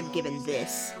instead I'm given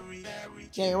this.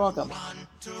 Yeah, you're welcome.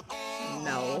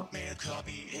 No.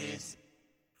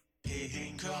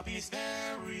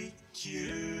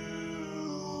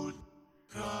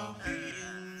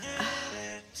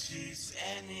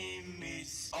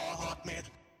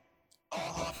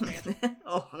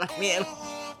 Oh, man.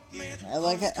 I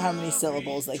like how many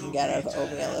syllables they can get out of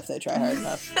oatmeal if they try hard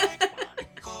enough.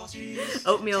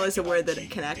 Oatmeal is a word that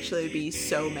can actually be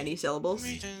so many syllables.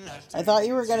 I thought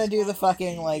you were gonna do the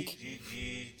fucking, like,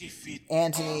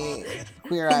 Antony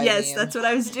Queer Eye Yes, meme. that's what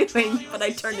I was doing, but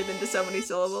I turned it into so many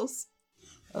syllables.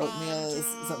 Oatmeal is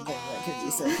something that could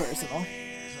be so personal.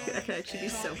 That could actually be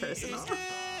so personal.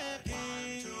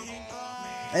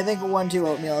 I think 1-2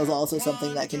 oatmeal is also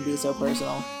something that can be so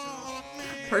personal.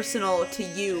 Personal to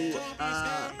you,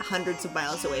 hundreds of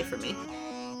miles away from me.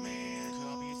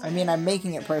 I mean, I'm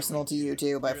making it personal to you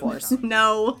too, by force.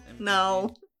 No,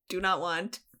 do not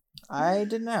want. I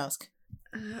didn't ask.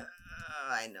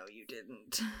 I know you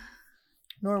didn't.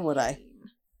 Nor would I.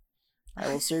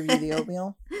 I will serve you the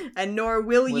oatmeal. And nor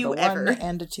will with you a ever. 1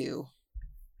 and a 2.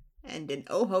 And an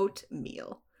oat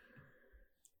meal.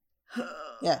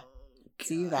 Yeah.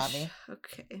 See, you got me.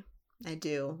 Okay. I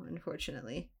do,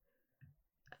 unfortunately.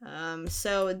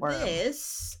 So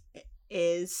this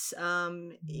is,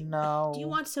 No. Do you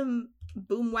want some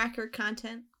Boomwhacker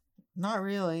content? Not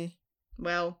really.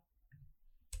 Well,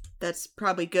 that's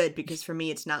probably good, because for me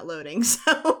it's not loading,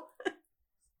 so...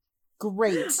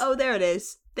 Great. Oh, there it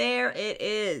is. There it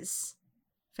is.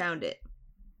 Found it.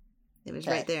 It was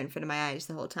right there in front of my eyes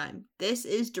the whole time. This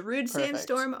is Darude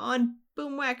Sandstorm on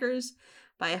Boomwhackers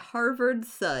by Harvard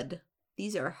Thud.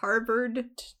 These are Harvard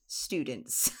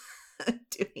students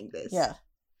doing this. Yeah.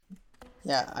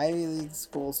 Yeah, Ivy League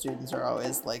school students are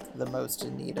always, like, the most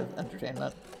in need of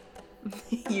entertainment.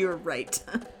 You're right.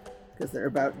 Because they're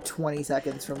about 20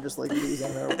 seconds from just, like,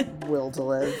 losing their will to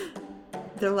live.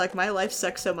 They're like, my life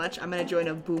sucks so much, I'm gonna join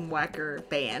a Boomwhacker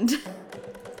band.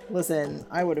 Listen,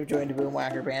 I would have joined a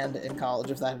Boomwhacker band in college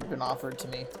if that had been offered to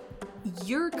me.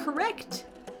 You're correct.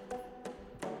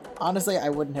 Honestly, I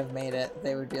wouldn't have made it.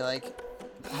 They would be like,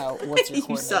 what's your coordination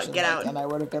You suck, get like? out. And I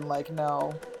would have been like,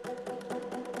 no.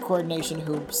 Coordination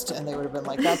hoops. And they would have been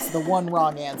like, that's the one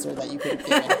wrong answer that you could have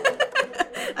given.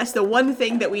 That's the one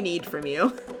thing that we need from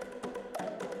you.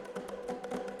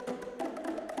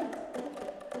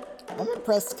 I'm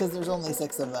impressed because there's only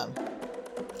 6 of them.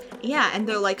 Yeah, and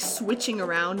they're like switching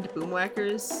around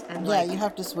Boomwhackers. And yeah, you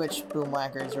have to switch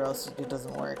Boomwhackers or else it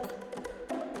doesn't work.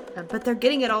 But they're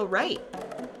getting it all right.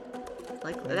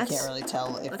 Like, you can't really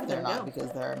tell if they're not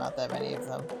because there are not that many of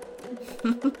them.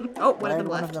 Oh, one of them left.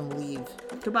 One of them leave.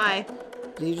 Goodbye.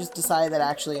 Did you just decide that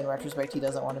actually in retrospect he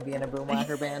doesn't want to be in a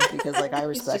Boomwhacker band? Because, like, I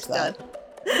respect that.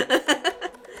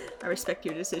 I respect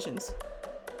your decisions.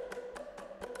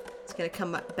 It's gonna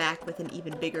come back with an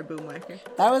even bigger Boomwhacker.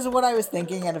 That was what I was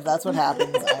thinking, and if that's what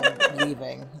happens, I'm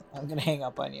leaving. I'm gonna hang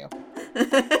up on you.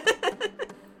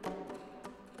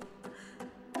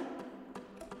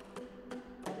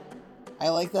 I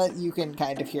like that you can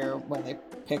kind of hear when they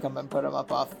pick them and put them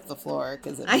up off the floor,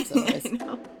 because it makes a noise. I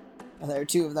know. And there are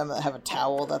 2 of them that have a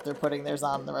towel that they're putting theirs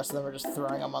on, and the rest of them are just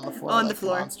throwing them on the floor like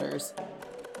monsters.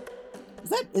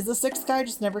 Is the 6th guy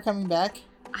just never coming back?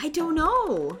 I don't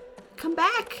know. Come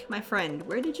back, my friend.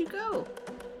 Where did you go?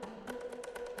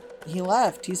 He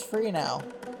left. He's free now.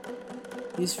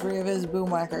 He's free of his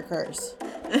Boomwhacker curse.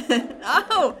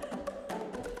 Oh!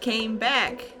 Came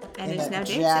back and is now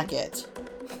dancing. Jacket.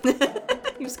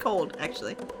 He was cold,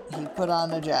 actually. He put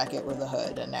on a jacket with a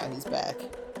hood, and now he's back.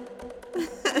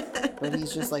 But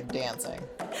he's just, like, dancing.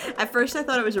 At first, I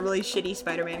thought it was a really shitty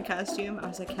Spider-Man costume. I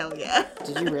was like, hell yeah.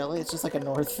 Did you really? It's just like a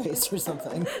North Face or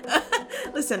something.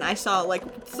 Listen, I saw,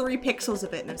 like, 3 pixels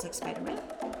of it, and I was like, Spider-Man?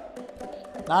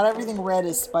 Not everything red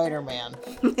is Spider-Man.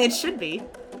 It should be.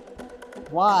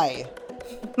 Why?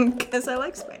 Because I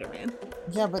like Spider-Man.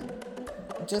 Yeah,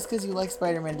 but just because you like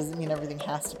Spider-Man doesn't mean everything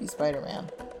has to be Spider-Man.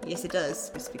 Yes, it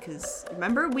does. It's because,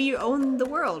 remember, we own the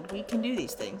world. We can do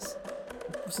these things.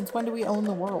 Since when do we own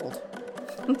the world?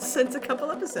 Since a couple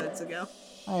episodes ago.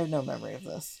 I have no memory of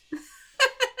this.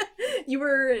 You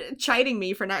were chiding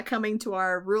me for not coming to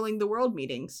our ruling the world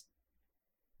meetings.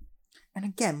 And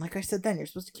again, like I said then, you're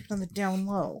supposed to keep it on the down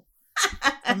low.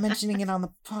 I'm mentioning it on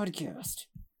the podcast.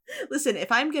 Listen,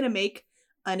 if I'm going to make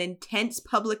an intense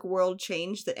public world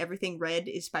change that everything red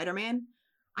is Spider-Man,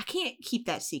 I can't keep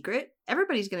that secret.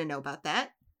 Everybody's going to know about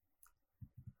that.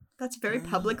 That's a very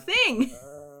public thing.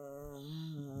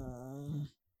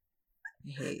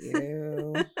 I hate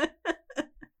you.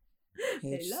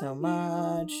 Hate you so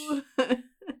much.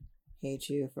 Hate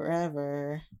you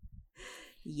forever.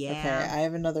 Yeah. Okay, I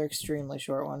have another extremely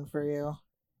short one for you.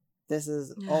 This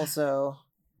is also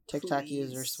TikTok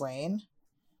user Swain.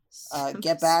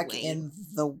 Get back Swain. in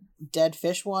the dead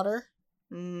fish water.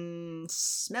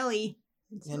 Smelly.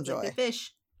 Enjoy. Like the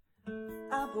fish.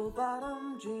 Apple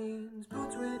bottom jeans,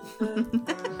 boots with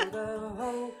the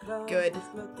whole club Good. was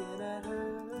looking at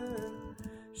her.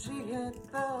 She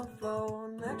hit the floor,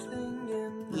 next thing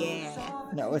in the Yeah.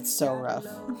 No, it's so rough.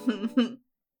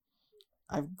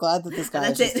 I'm glad that this guy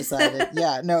has That's just it. decided.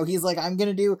 Yeah, no, he's like, I'm going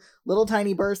to do little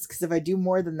tiny bursts because if I do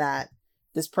more than that,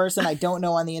 this person I don't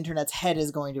know on the internet's head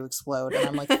is going to explode. And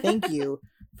I'm like, thank you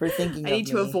for thinking of me. I need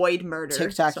to avoid murder.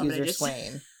 TikTok so user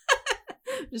Swain.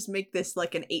 Just make this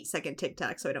like an 8-second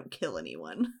TikTok so I don't kill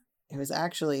anyone. It was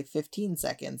actually 15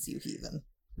 seconds, you heathen.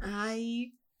 I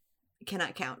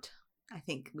cannot count. I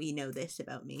think we know this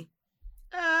about me.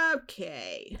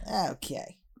 Okay.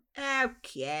 Okay.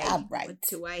 Okay. All right. What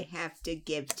do I have to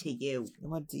give to you?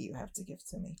 What do you have to give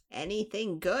to me?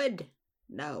 Anything good?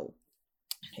 No.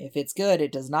 If it's good,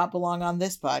 it does not belong on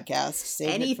this podcast. Save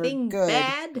Anything it for good.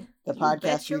 bad? The You podcast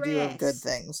bet we your do of good ass.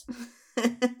 things.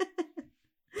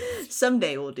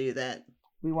 Someday we'll do that.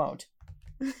 We won't.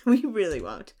 We really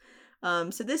won't.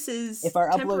 So this is If our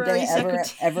upload day temporary ever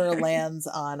secretary. lands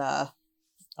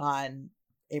on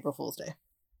April Fool's Day.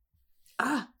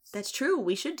 Ah, that's true.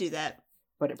 We should do that.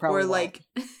 But it probably Or won't. like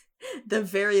the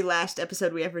very last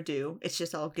episode we ever do. It's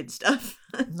just all good stuff.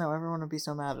 No, everyone would be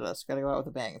so mad at us. Gotta go out with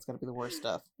a bang. It's gotta be the worst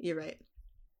stuff. You're right.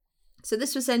 So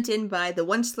this was sent in by the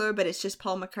one slur, but it's just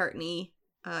Paul McCartney,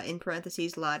 in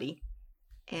parentheses, Lottie.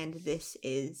 And this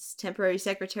is Temporary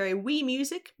Secretary Wii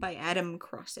Music by Adam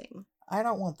Crossing. I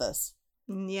don't want this.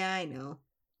 Yeah, I know.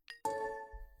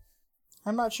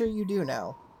 I'm not sure you do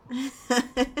know.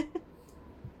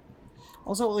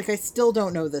 Also, like, I still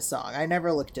don't know this song. I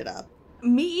never looked it up.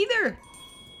 Me either.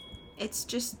 It's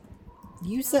just...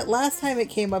 You said last time it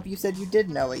came up, you said you did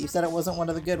know it. You said it wasn't one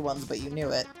of the good ones, but you knew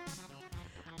it.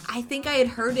 I think I had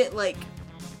heard it, like,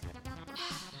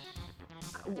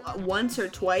 once or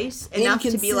twice. Enough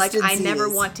to be like, I never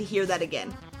Inconsistencies. want to hear that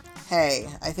again. Hey,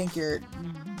 I think you're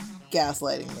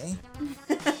gaslighting me.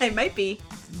 I might be.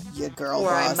 You girl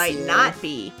Or I boss, might you. not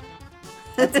be.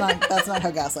 That's not how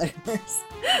gaslighting works.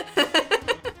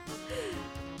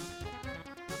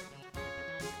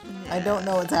 I don't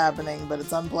know what's happening, but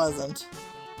it's unpleasant.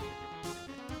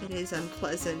 It is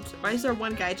unpleasant. Why is there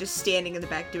one guy just standing in the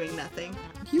back doing nothing?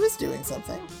 He was doing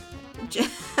something.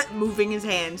 Moving his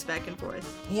hands back and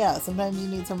forth. Yeah, sometimes you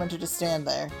need someone to just stand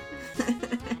there.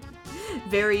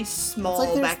 Very It's small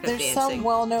like backup there's dancing. some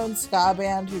well-known ska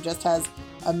band who just has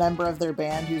a member of their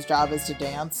band whose job is to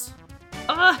dance.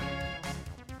 Ah!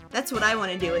 That's what I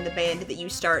want to do in the band that you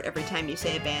start every time you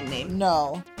say a band name.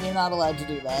 No, you're not allowed to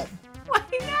do that. Why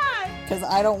not? Because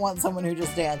I don't want someone who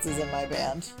just dances in my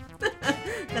band.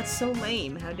 That's so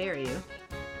lame. How dare you?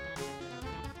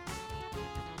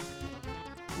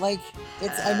 Like,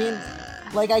 it's, I mean,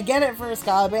 like, I get it for a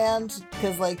ska band,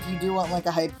 because, like, you do want, like,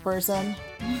 a hype person.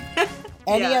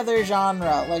 Any Yeah. other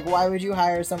genre, like, why would you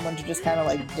hire someone to just kind of,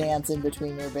 like, dance in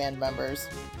between your band members?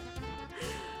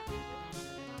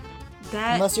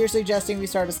 That Unless you're suggesting we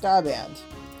start a ska band.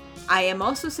 I am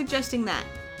also suggesting that.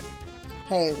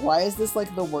 Hey, why is this,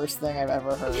 like, the worst thing I've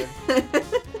ever heard?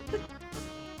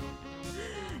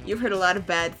 You've heard a lot of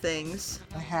bad things.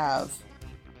 I have.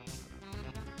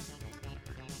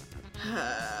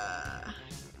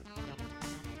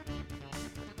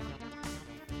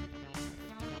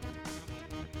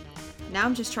 Now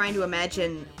I'm just trying to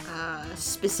imagine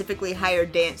specifically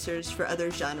hired dancers for other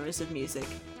genres of music.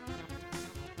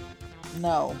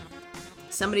 No.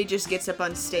 Somebody just gets up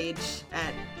on stage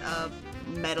at a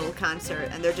metal concert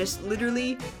and they're just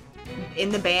literally in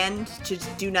the band to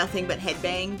just do nothing but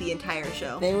headbang the entire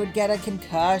show. They would get a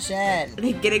concussion.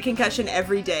 They get a concussion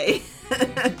every day.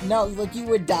 No, like, you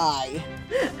would die.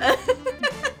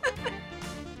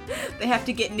 They have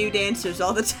to get new dancers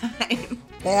all the time.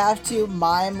 They have to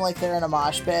mime like they're in a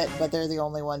mosh pit, but they're the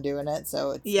only one doing it,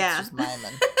 so it's just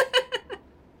miming.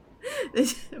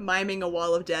 Miming a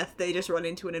wall of death. They just run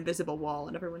into an invisible wall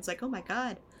and everyone's like, oh my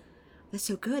god, that's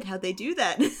so good. How'd they do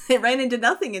that? They ran into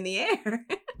nothing in the air.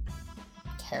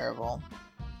 Terrible.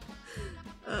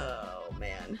 Oh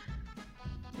man.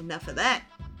 Enough of that.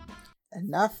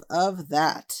 Enough of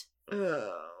that.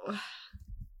 Oh.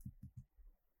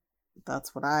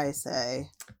 That's what I say.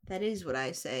 That is what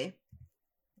I say.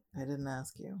 I didn't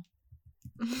ask you.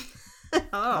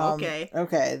 Oh, okay.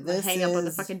 Okay, this hang up on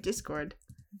the fucking Discord.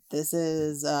 This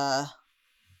is No.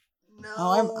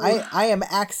 Oh, I am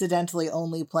accidentally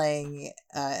only playing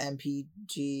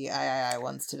MPG III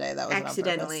ones today. That was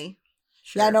accidentally.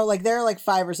 Sure. Yeah, no, like there are like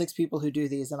 5 or 6 people who do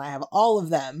these, and I have all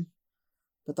of them,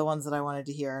 but the ones that I wanted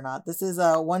to hear are not. This is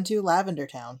 1-2 Lavender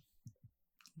Town.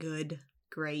 Good,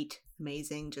 great,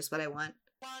 amazing, just what I want.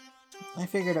 I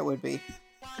figured it would be.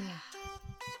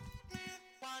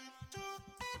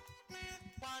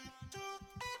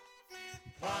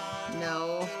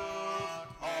 No.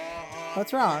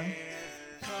 What's wrong?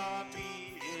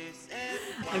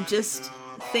 I'm just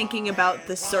thinking about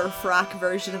the surf rock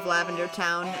version of Lavender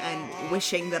Town and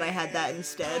wishing that I had that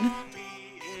instead.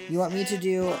 You want me to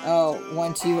do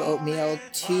 1-2 Oatmeal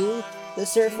 2, the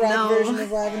surf rock version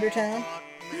of Lavender Town?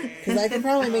 Because I can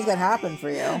probably make that happen for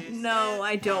you. No,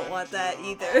 I don't want that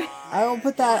either. I'll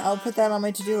put that on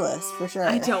my to-do list for sure.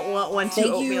 I don't want 1-2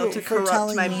 Oatmeal to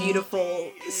corrupt my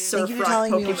beautiful surf rock Pokemon. Thank you for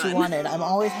telling me what you wanted. I'm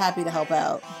always happy to help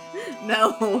out.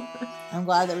 No. I'm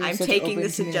glad that we have such taking open the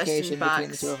suggestion box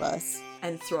between the two of us.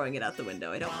 And throwing it out the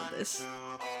window. I don't want this.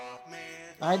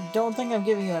 I don't think I'm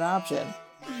giving you an option.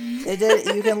 It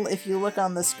did. You can, if you look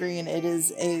on the screen, it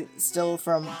is a still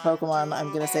from Pokemon.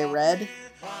 I'm gonna say Red,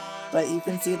 but you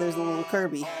can see there's a little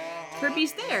Kirby.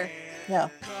 Kirby's there. Yeah.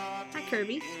 Hi,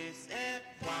 Kirby.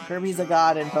 Kirby's a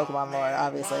god in Pokemon lore,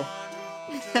 obviously.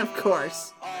 Of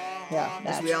course. Yeah,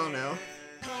 as we all know.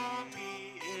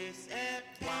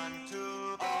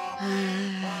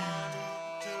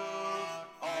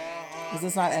 Is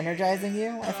this not energizing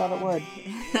you? I thought it would.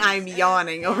 I'm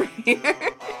yawning over here.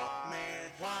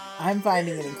 I'm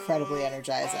finding it incredibly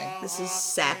energizing. This is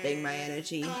sapping my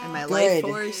energy and my life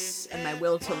force and my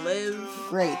will to live.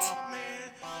 Great.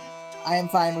 I am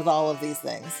fine with all of these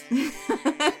things.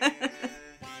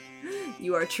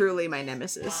 You are truly my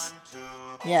nemesis.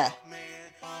 Yeah.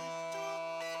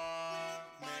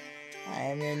 I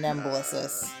am your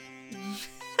Nemblesis.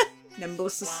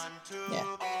 Nemblesis? Yeah.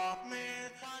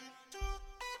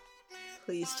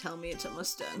 Please tell me it's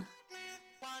almost done.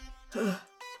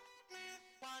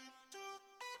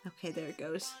 Okay, there it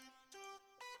goes.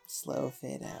 Slow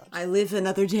fade out. I live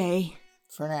another day.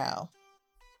 For now.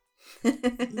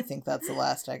 You think that's the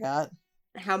last I got?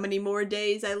 How many more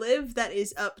days I live? That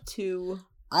is up to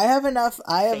I have enough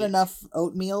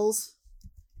oatmeals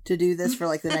to do this for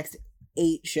like the next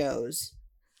 8 shows.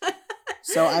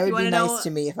 So I would be nice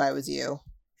to me if I was you.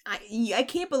 I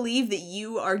can't believe that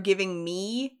you are giving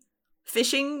me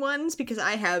fishing ones because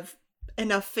I have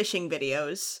enough fishing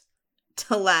videos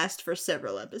to last for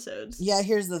several episodes. Yeah,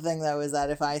 here's the thing though, is that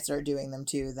if I start doing them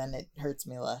too, then it hurts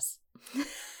me less.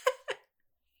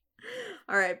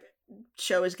 Alright,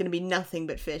 show is gonna be nothing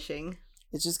but fishing.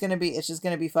 It's just gonna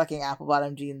be fucking apple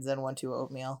bottom jeans and 1-2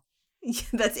 oatmeal.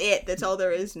 That's it. That's all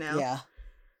there is now. Yeah.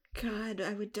 God,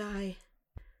 I would die.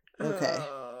 Okay.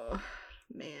 Oh,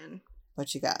 man.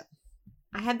 What you got?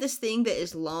 I have this thing that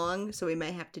is long, so we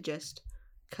might have to just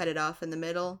cut it off in the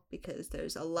middle because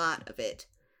there's a lot of it.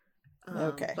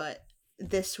 Okay. But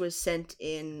this was sent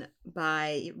in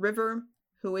by River,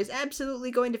 who is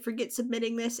absolutely going to forget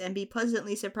submitting this and be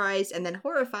pleasantly surprised and then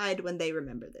horrified when they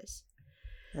remember this.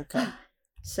 Okay.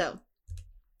 So,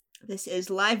 this is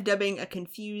live dubbing a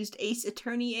confused Ace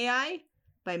Attorney AI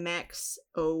by Max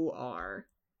OR.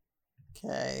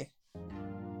 Okay.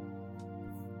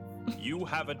 You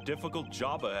have a difficult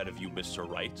job ahead of you, Mr.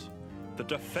 Wright. The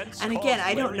defense. And again,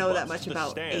 I don't know that much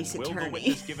about Ace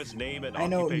Attorney. I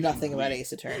know nothing about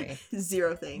Ace Attorney.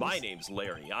 Zero things. My name's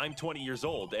Larry. I'm 20 years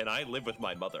old, and I live with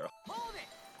my mother. Hold it!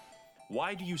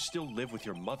 Why do you still live with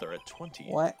your mother at 20?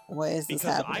 What is this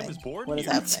happening? Because I was born what here.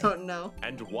 Is happening? I don't know.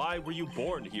 And why were you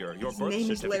born here? Your His birth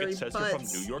name certificate says Larry you're from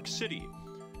Butts. New York City.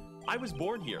 I was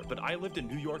born here, but I lived in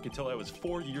New York until I was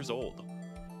 4 years old.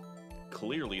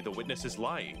 Clearly, the witness is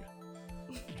lying.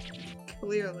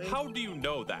 Clearly. How do you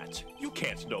know that? You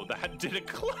can't know that. Did a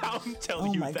clown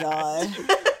tell you that? Oh my god.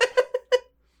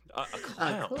 A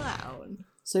clown. A clown.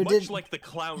 So Much like the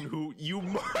clown who you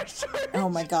murdered. Oh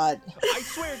my god. I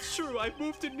swear it's true. I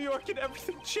moved to New York and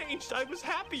everything changed. I was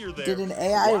happier there. Did an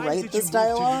AI write this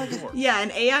dialogue? Yeah, an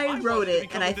AI wrote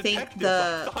it, and I think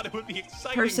the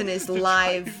person is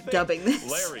live dubbing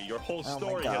this. Larry, your whole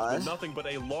story has been nothing but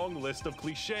a long list of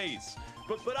cliches.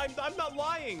 But I'm not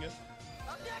lying.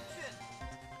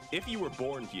 If you were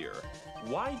born here,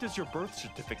 why does your birth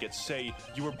certificate say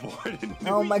you were born in New York?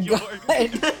 Oh my god.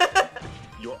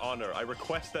 Your Honor, I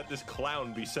request that this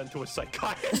clown be sent to a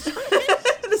psychiatrist.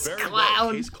 This Very clown.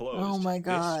 Well, case closed. Oh my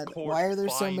god. Why are there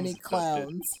so many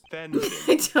clowns? I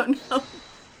don't know.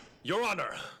 Your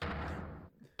Honor.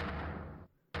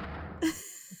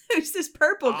 Who's this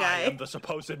purple guy? I am the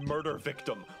supposed murder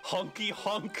victim. Honky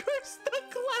Honkers the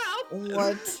clown.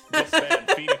 What? This man,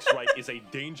 Phoenix Wright, is a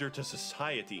danger to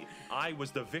society. I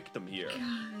was the victim here.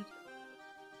 God.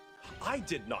 I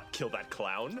did not kill that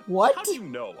clown. What? How do you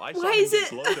know? I saw Why him is get it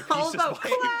blown to all pieces about by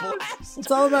clowns? a blast.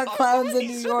 It's all about clowns in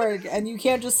New Laser. York, and you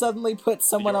can't just suddenly put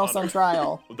someone Your else on Honor,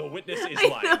 trial. The witness is I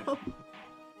lying. know.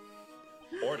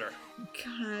 Order.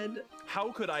 God. How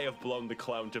could I have blown the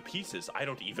clown to pieces? I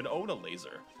don't even own a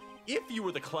laser. If you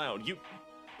were the clown, you...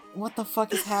 What the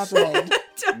fuck is happening?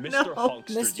 Don't Mr. know. Honkster,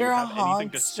 do you Mr. have anything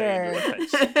to say in your Honkster.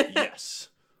 defense? Yes.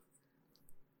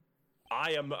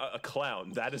 I am a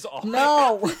clown. That is all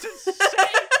No. I have to say.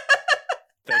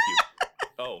 Thank you.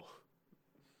 Oh.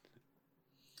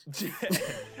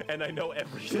 And I know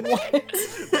everything. What?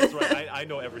 That's right. I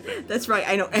know everything. That's right.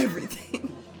 I know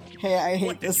everything. Hey, I hate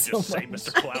What did you this just so say, much.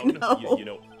 Mr. Clown? know. You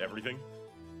know everything?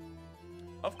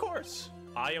 Of course.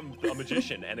 I am a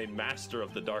magician and a master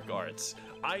of the dark arts.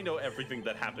 I know everything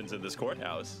that happens in this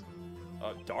courthouse.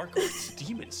 Dark arts?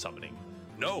 Demon summoning?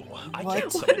 No, I What?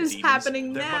 can't What summon is demons.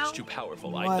 happening They're now? much too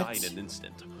powerful. I What? die in an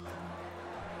instant.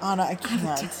 Anna, I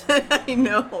can't. I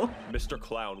know. Mr.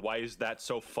 Clown, why is that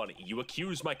so funny? You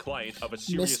accuse my client of a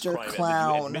serious Mr. crime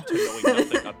Clown. and then you admit to knowing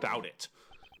nothing about it.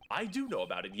 I do know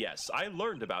about it, yes. I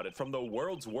learned about it from the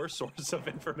world's worst source of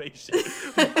information.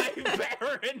 My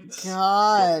parents!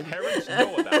 God. Your parents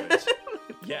know about it.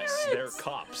 Yes, they're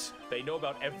cops. They know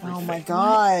about everything. Oh my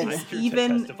God. I'm here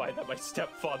Even- to testify that my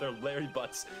stepfather, Larry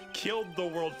Butts, killed the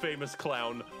world-famous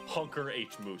clown, Hunker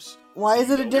H. Moose. Why is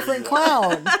it a different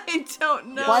clown? I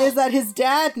don't know. Why is that his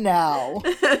dad now?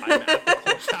 I'm at the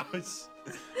courthouse.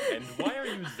 And why are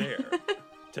you there?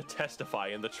 To testify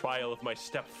in the trial of my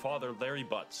stepfather, Larry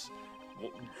Butts.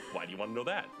 Why do you want to know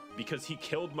that? Because he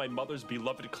killed my mother's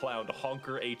beloved clown,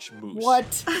 Honker H. Moose.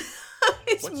 What?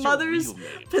 His What's your mother's real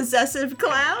name? possessive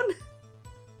clown?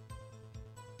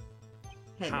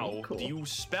 Henry, How cool. do you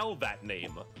spell that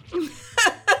name?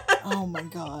 Oh my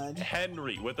God.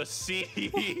 Henry with a C.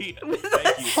 With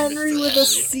Thank you, Henry Mr. with a Henry.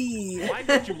 C. Why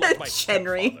don't you like my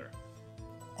Henry. stepfather?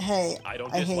 Hey, I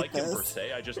don't I hate dislike him per this.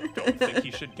 se. I just don't think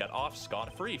he should get off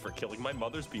scot-free for killing my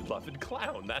mother's beloved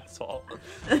clown. That's all.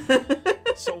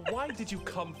 So why did you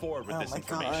come forward with Oh this my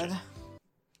information? God.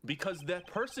 Because that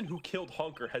person who killed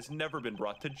Honker has never been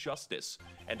brought to justice,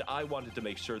 and I wanted to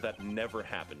make sure that never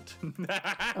happened.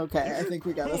 Okay, I think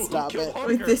we gotta Who stop killed it.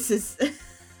 Honker? Wait, this is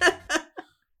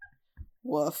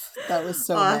Woof. That was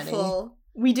so many. awful.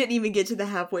 We didn't even get to the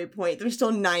halfway point. There's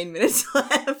still 9 minutes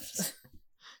left.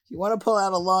 If you want to pull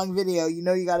out a long video, you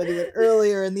know you gotta do it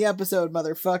earlier in the episode,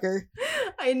 motherfucker.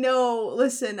 I know.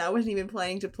 Listen, I wasn't even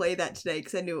planning to play that today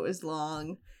because I knew it was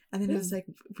long. And then it was like,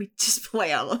 we just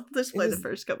play out. Let's play the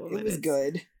first couple It minutes. was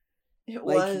good. It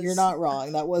Like, was. you're not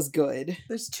wrong. That was good.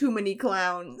 There's too many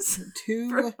clowns Too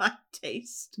for my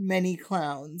taste. many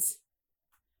clowns.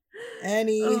 Ugh.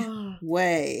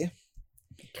 Anyway,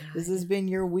 this has been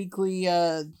your weekly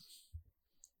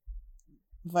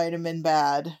vitamin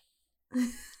bad.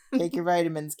 Take your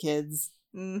vitamins, kids.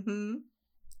 Mm-hmm.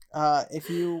 If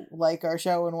you like our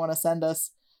show and want to send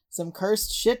us some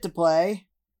cursed shit to play,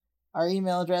 our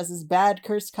email address is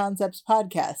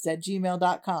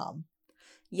badcursedconceptspodcast@gmail.com.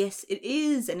 Yes, it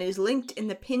is, and it is linked in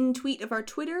the pinned tweet of our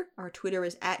Twitter. Our Twitter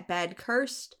is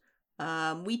 @badcursed.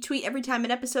 We tweet every time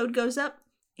an episode goes up,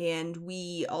 and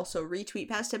we also retweet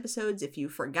past episodes. If you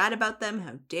forgot about them,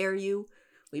 how dare you?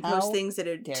 We post How things that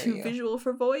are dare too you. visual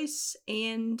for voice,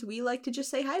 and we like to just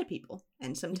say hi to people.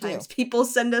 And sometimes do. people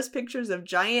send us pictures of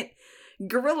giant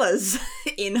gorillas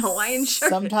in Hawaiian shirts.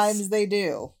 Sometimes they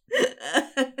do.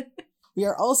 We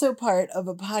are also part of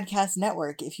a podcast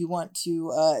network. If you want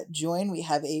to join, we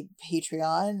have a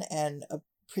Patreon and a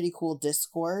pretty cool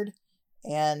Discord.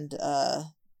 And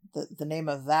the name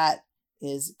of that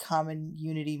is Common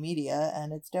Unity Media,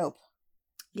 and it's dope.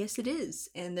 Yes, it is.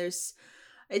 And it's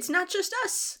not just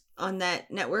us on that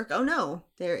network. Oh no.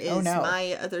 There is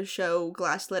my other show,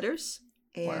 Glass Letters.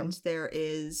 And Worm. there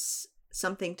is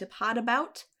Something to Pod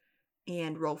About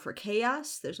and Roll for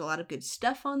Chaos. There's a lot of good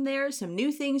stuff on there. Some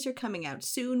new things are coming out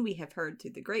soon. We have heard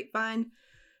through the grapevine.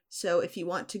 So if you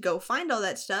want to go find all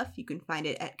that stuff, you can find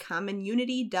it at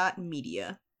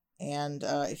commonunity.media. And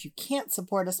if you can't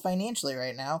support us financially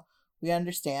right now, we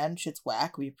understand. Shit's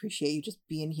whack. We appreciate you just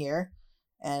being here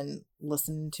and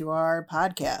listening to our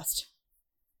podcast.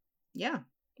 Yeah.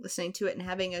 Listening to it and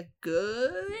having a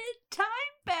good time,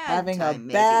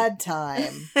 bad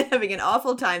time. Having an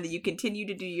awful time that you continue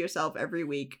to do yourself every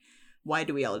week. Why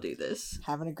do we all do this?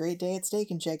 Having a great day at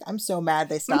Steak and Shake. I'm so mad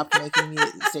they stopped making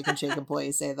Steak and Shake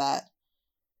employees say that.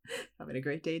 Having a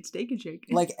great day at Steak and Shake.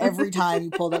 Like every time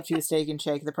you pulled up to a Steak and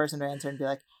Shake, the person would answer and be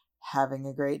like, having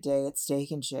a great day at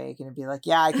Steak and Shake. And it'd be like,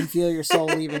 yeah, I can feel your soul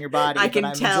leaving your body. I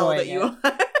can tell that you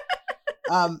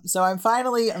are. So I'm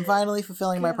finally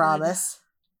fulfilling my promise.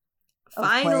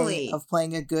 Finally. Of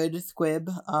playing a good Squib.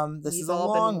 This We've is a all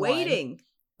long been waiting. one,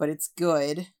 but it's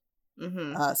good.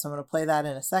 Mm-hmm. So I'm going to play that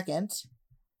in a second.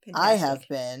 Fantastic. I have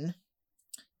been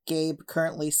Gabe,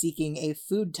 currently seeking a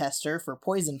food tester for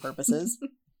poison purposes.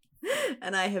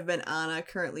 And I have been Anna,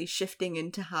 currently shifting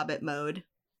into Hobbit mode.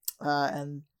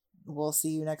 And we'll see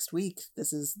you next week.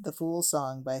 This is The Fool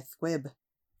Song by Squib.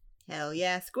 Hell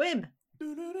yeah, Squib!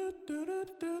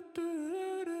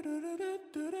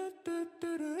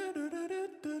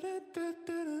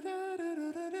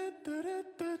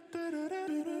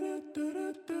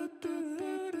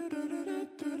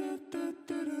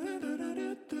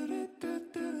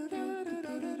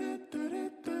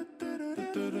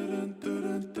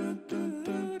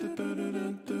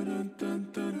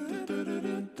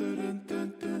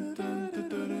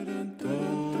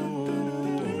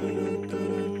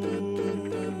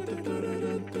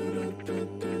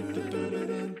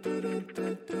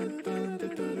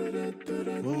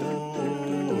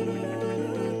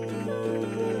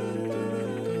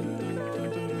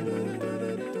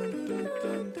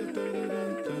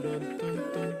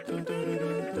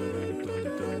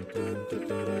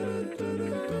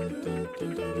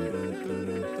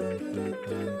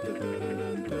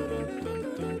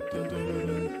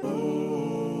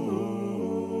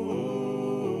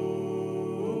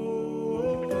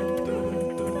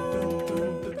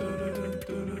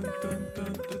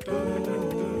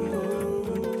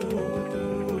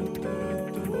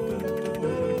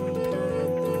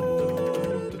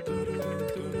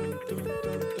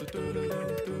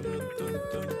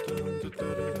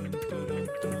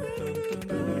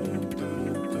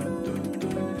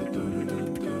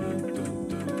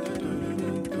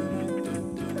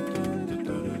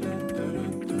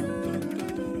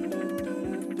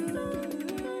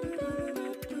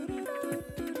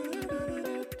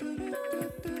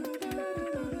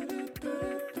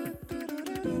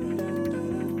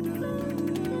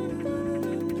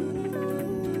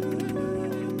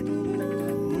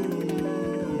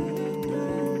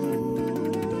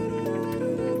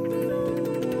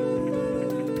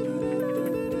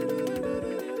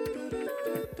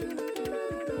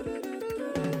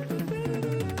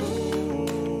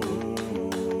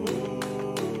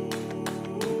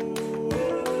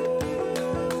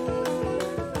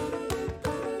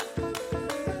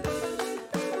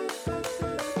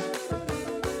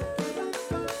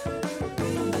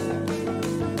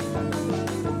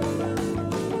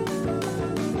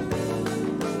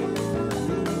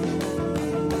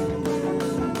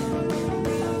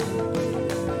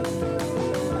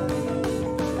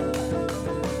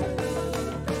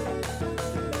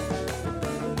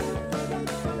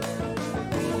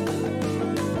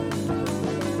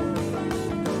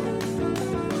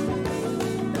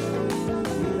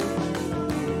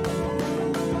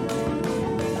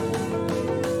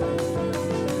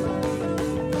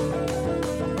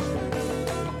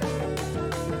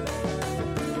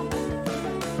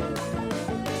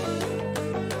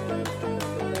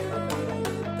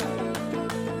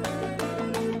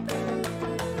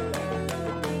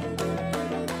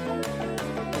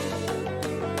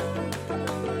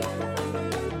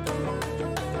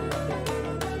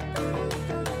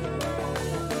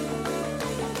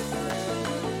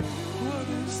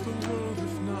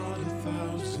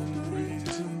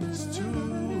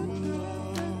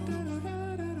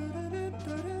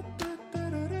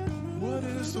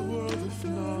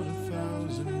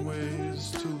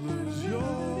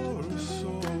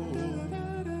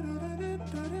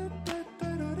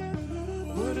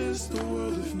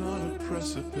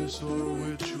 Precipice o'er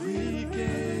which we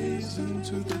gaze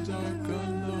into the dark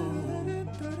unknown.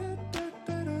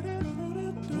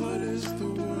 What is the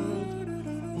world?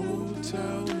 Oh,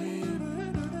 tell me,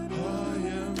 I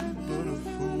am but a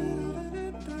fool.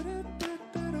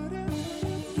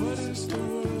 What is the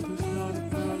world if not a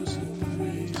thousand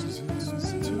reasons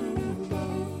to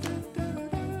love?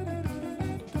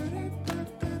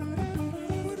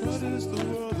 What is the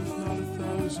world if not a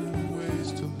thousand ways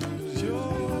to lose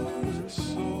your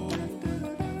soul?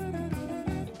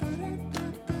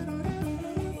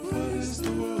 What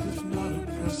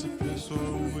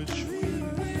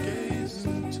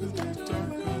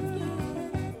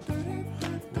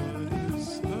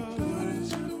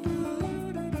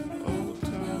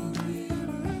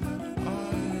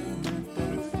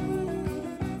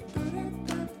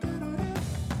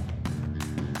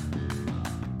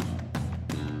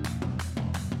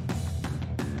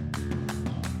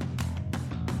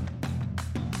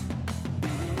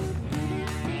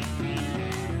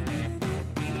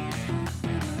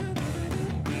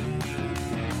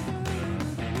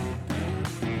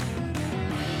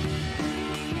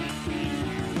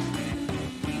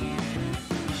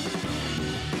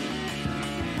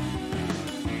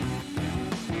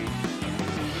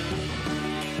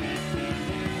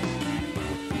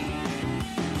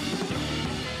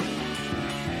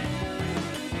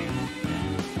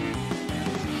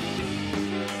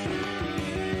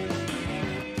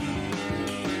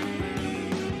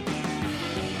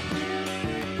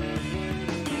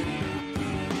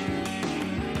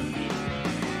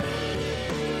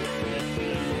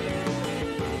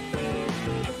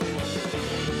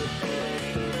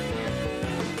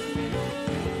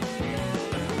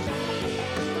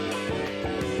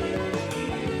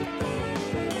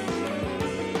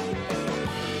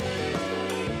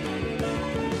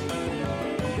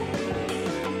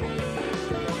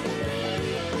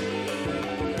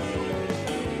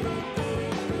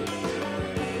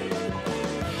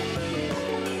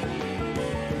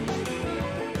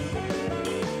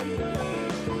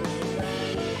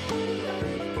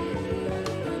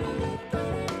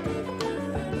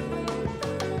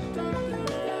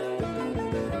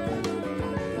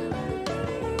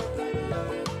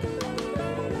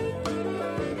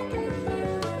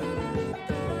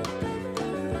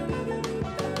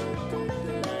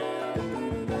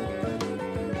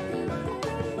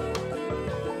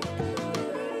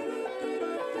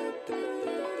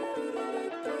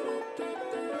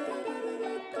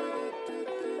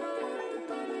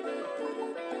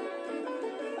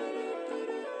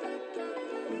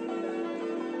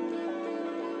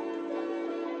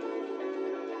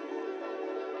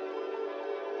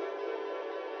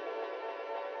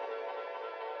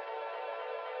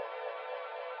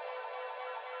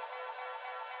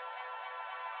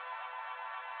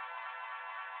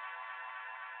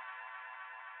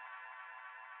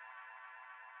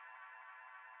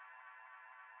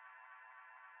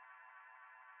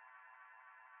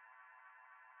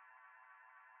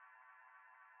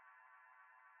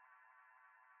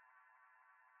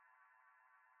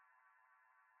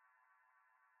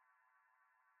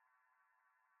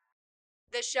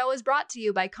This show is brought to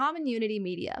you by Common Unity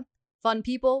Media. Fun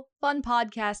people, fun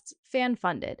podcasts,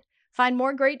 fan-funded. Find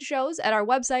more great shows at our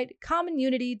website,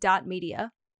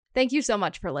 commonunity.media. Thank you so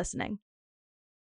much for listening.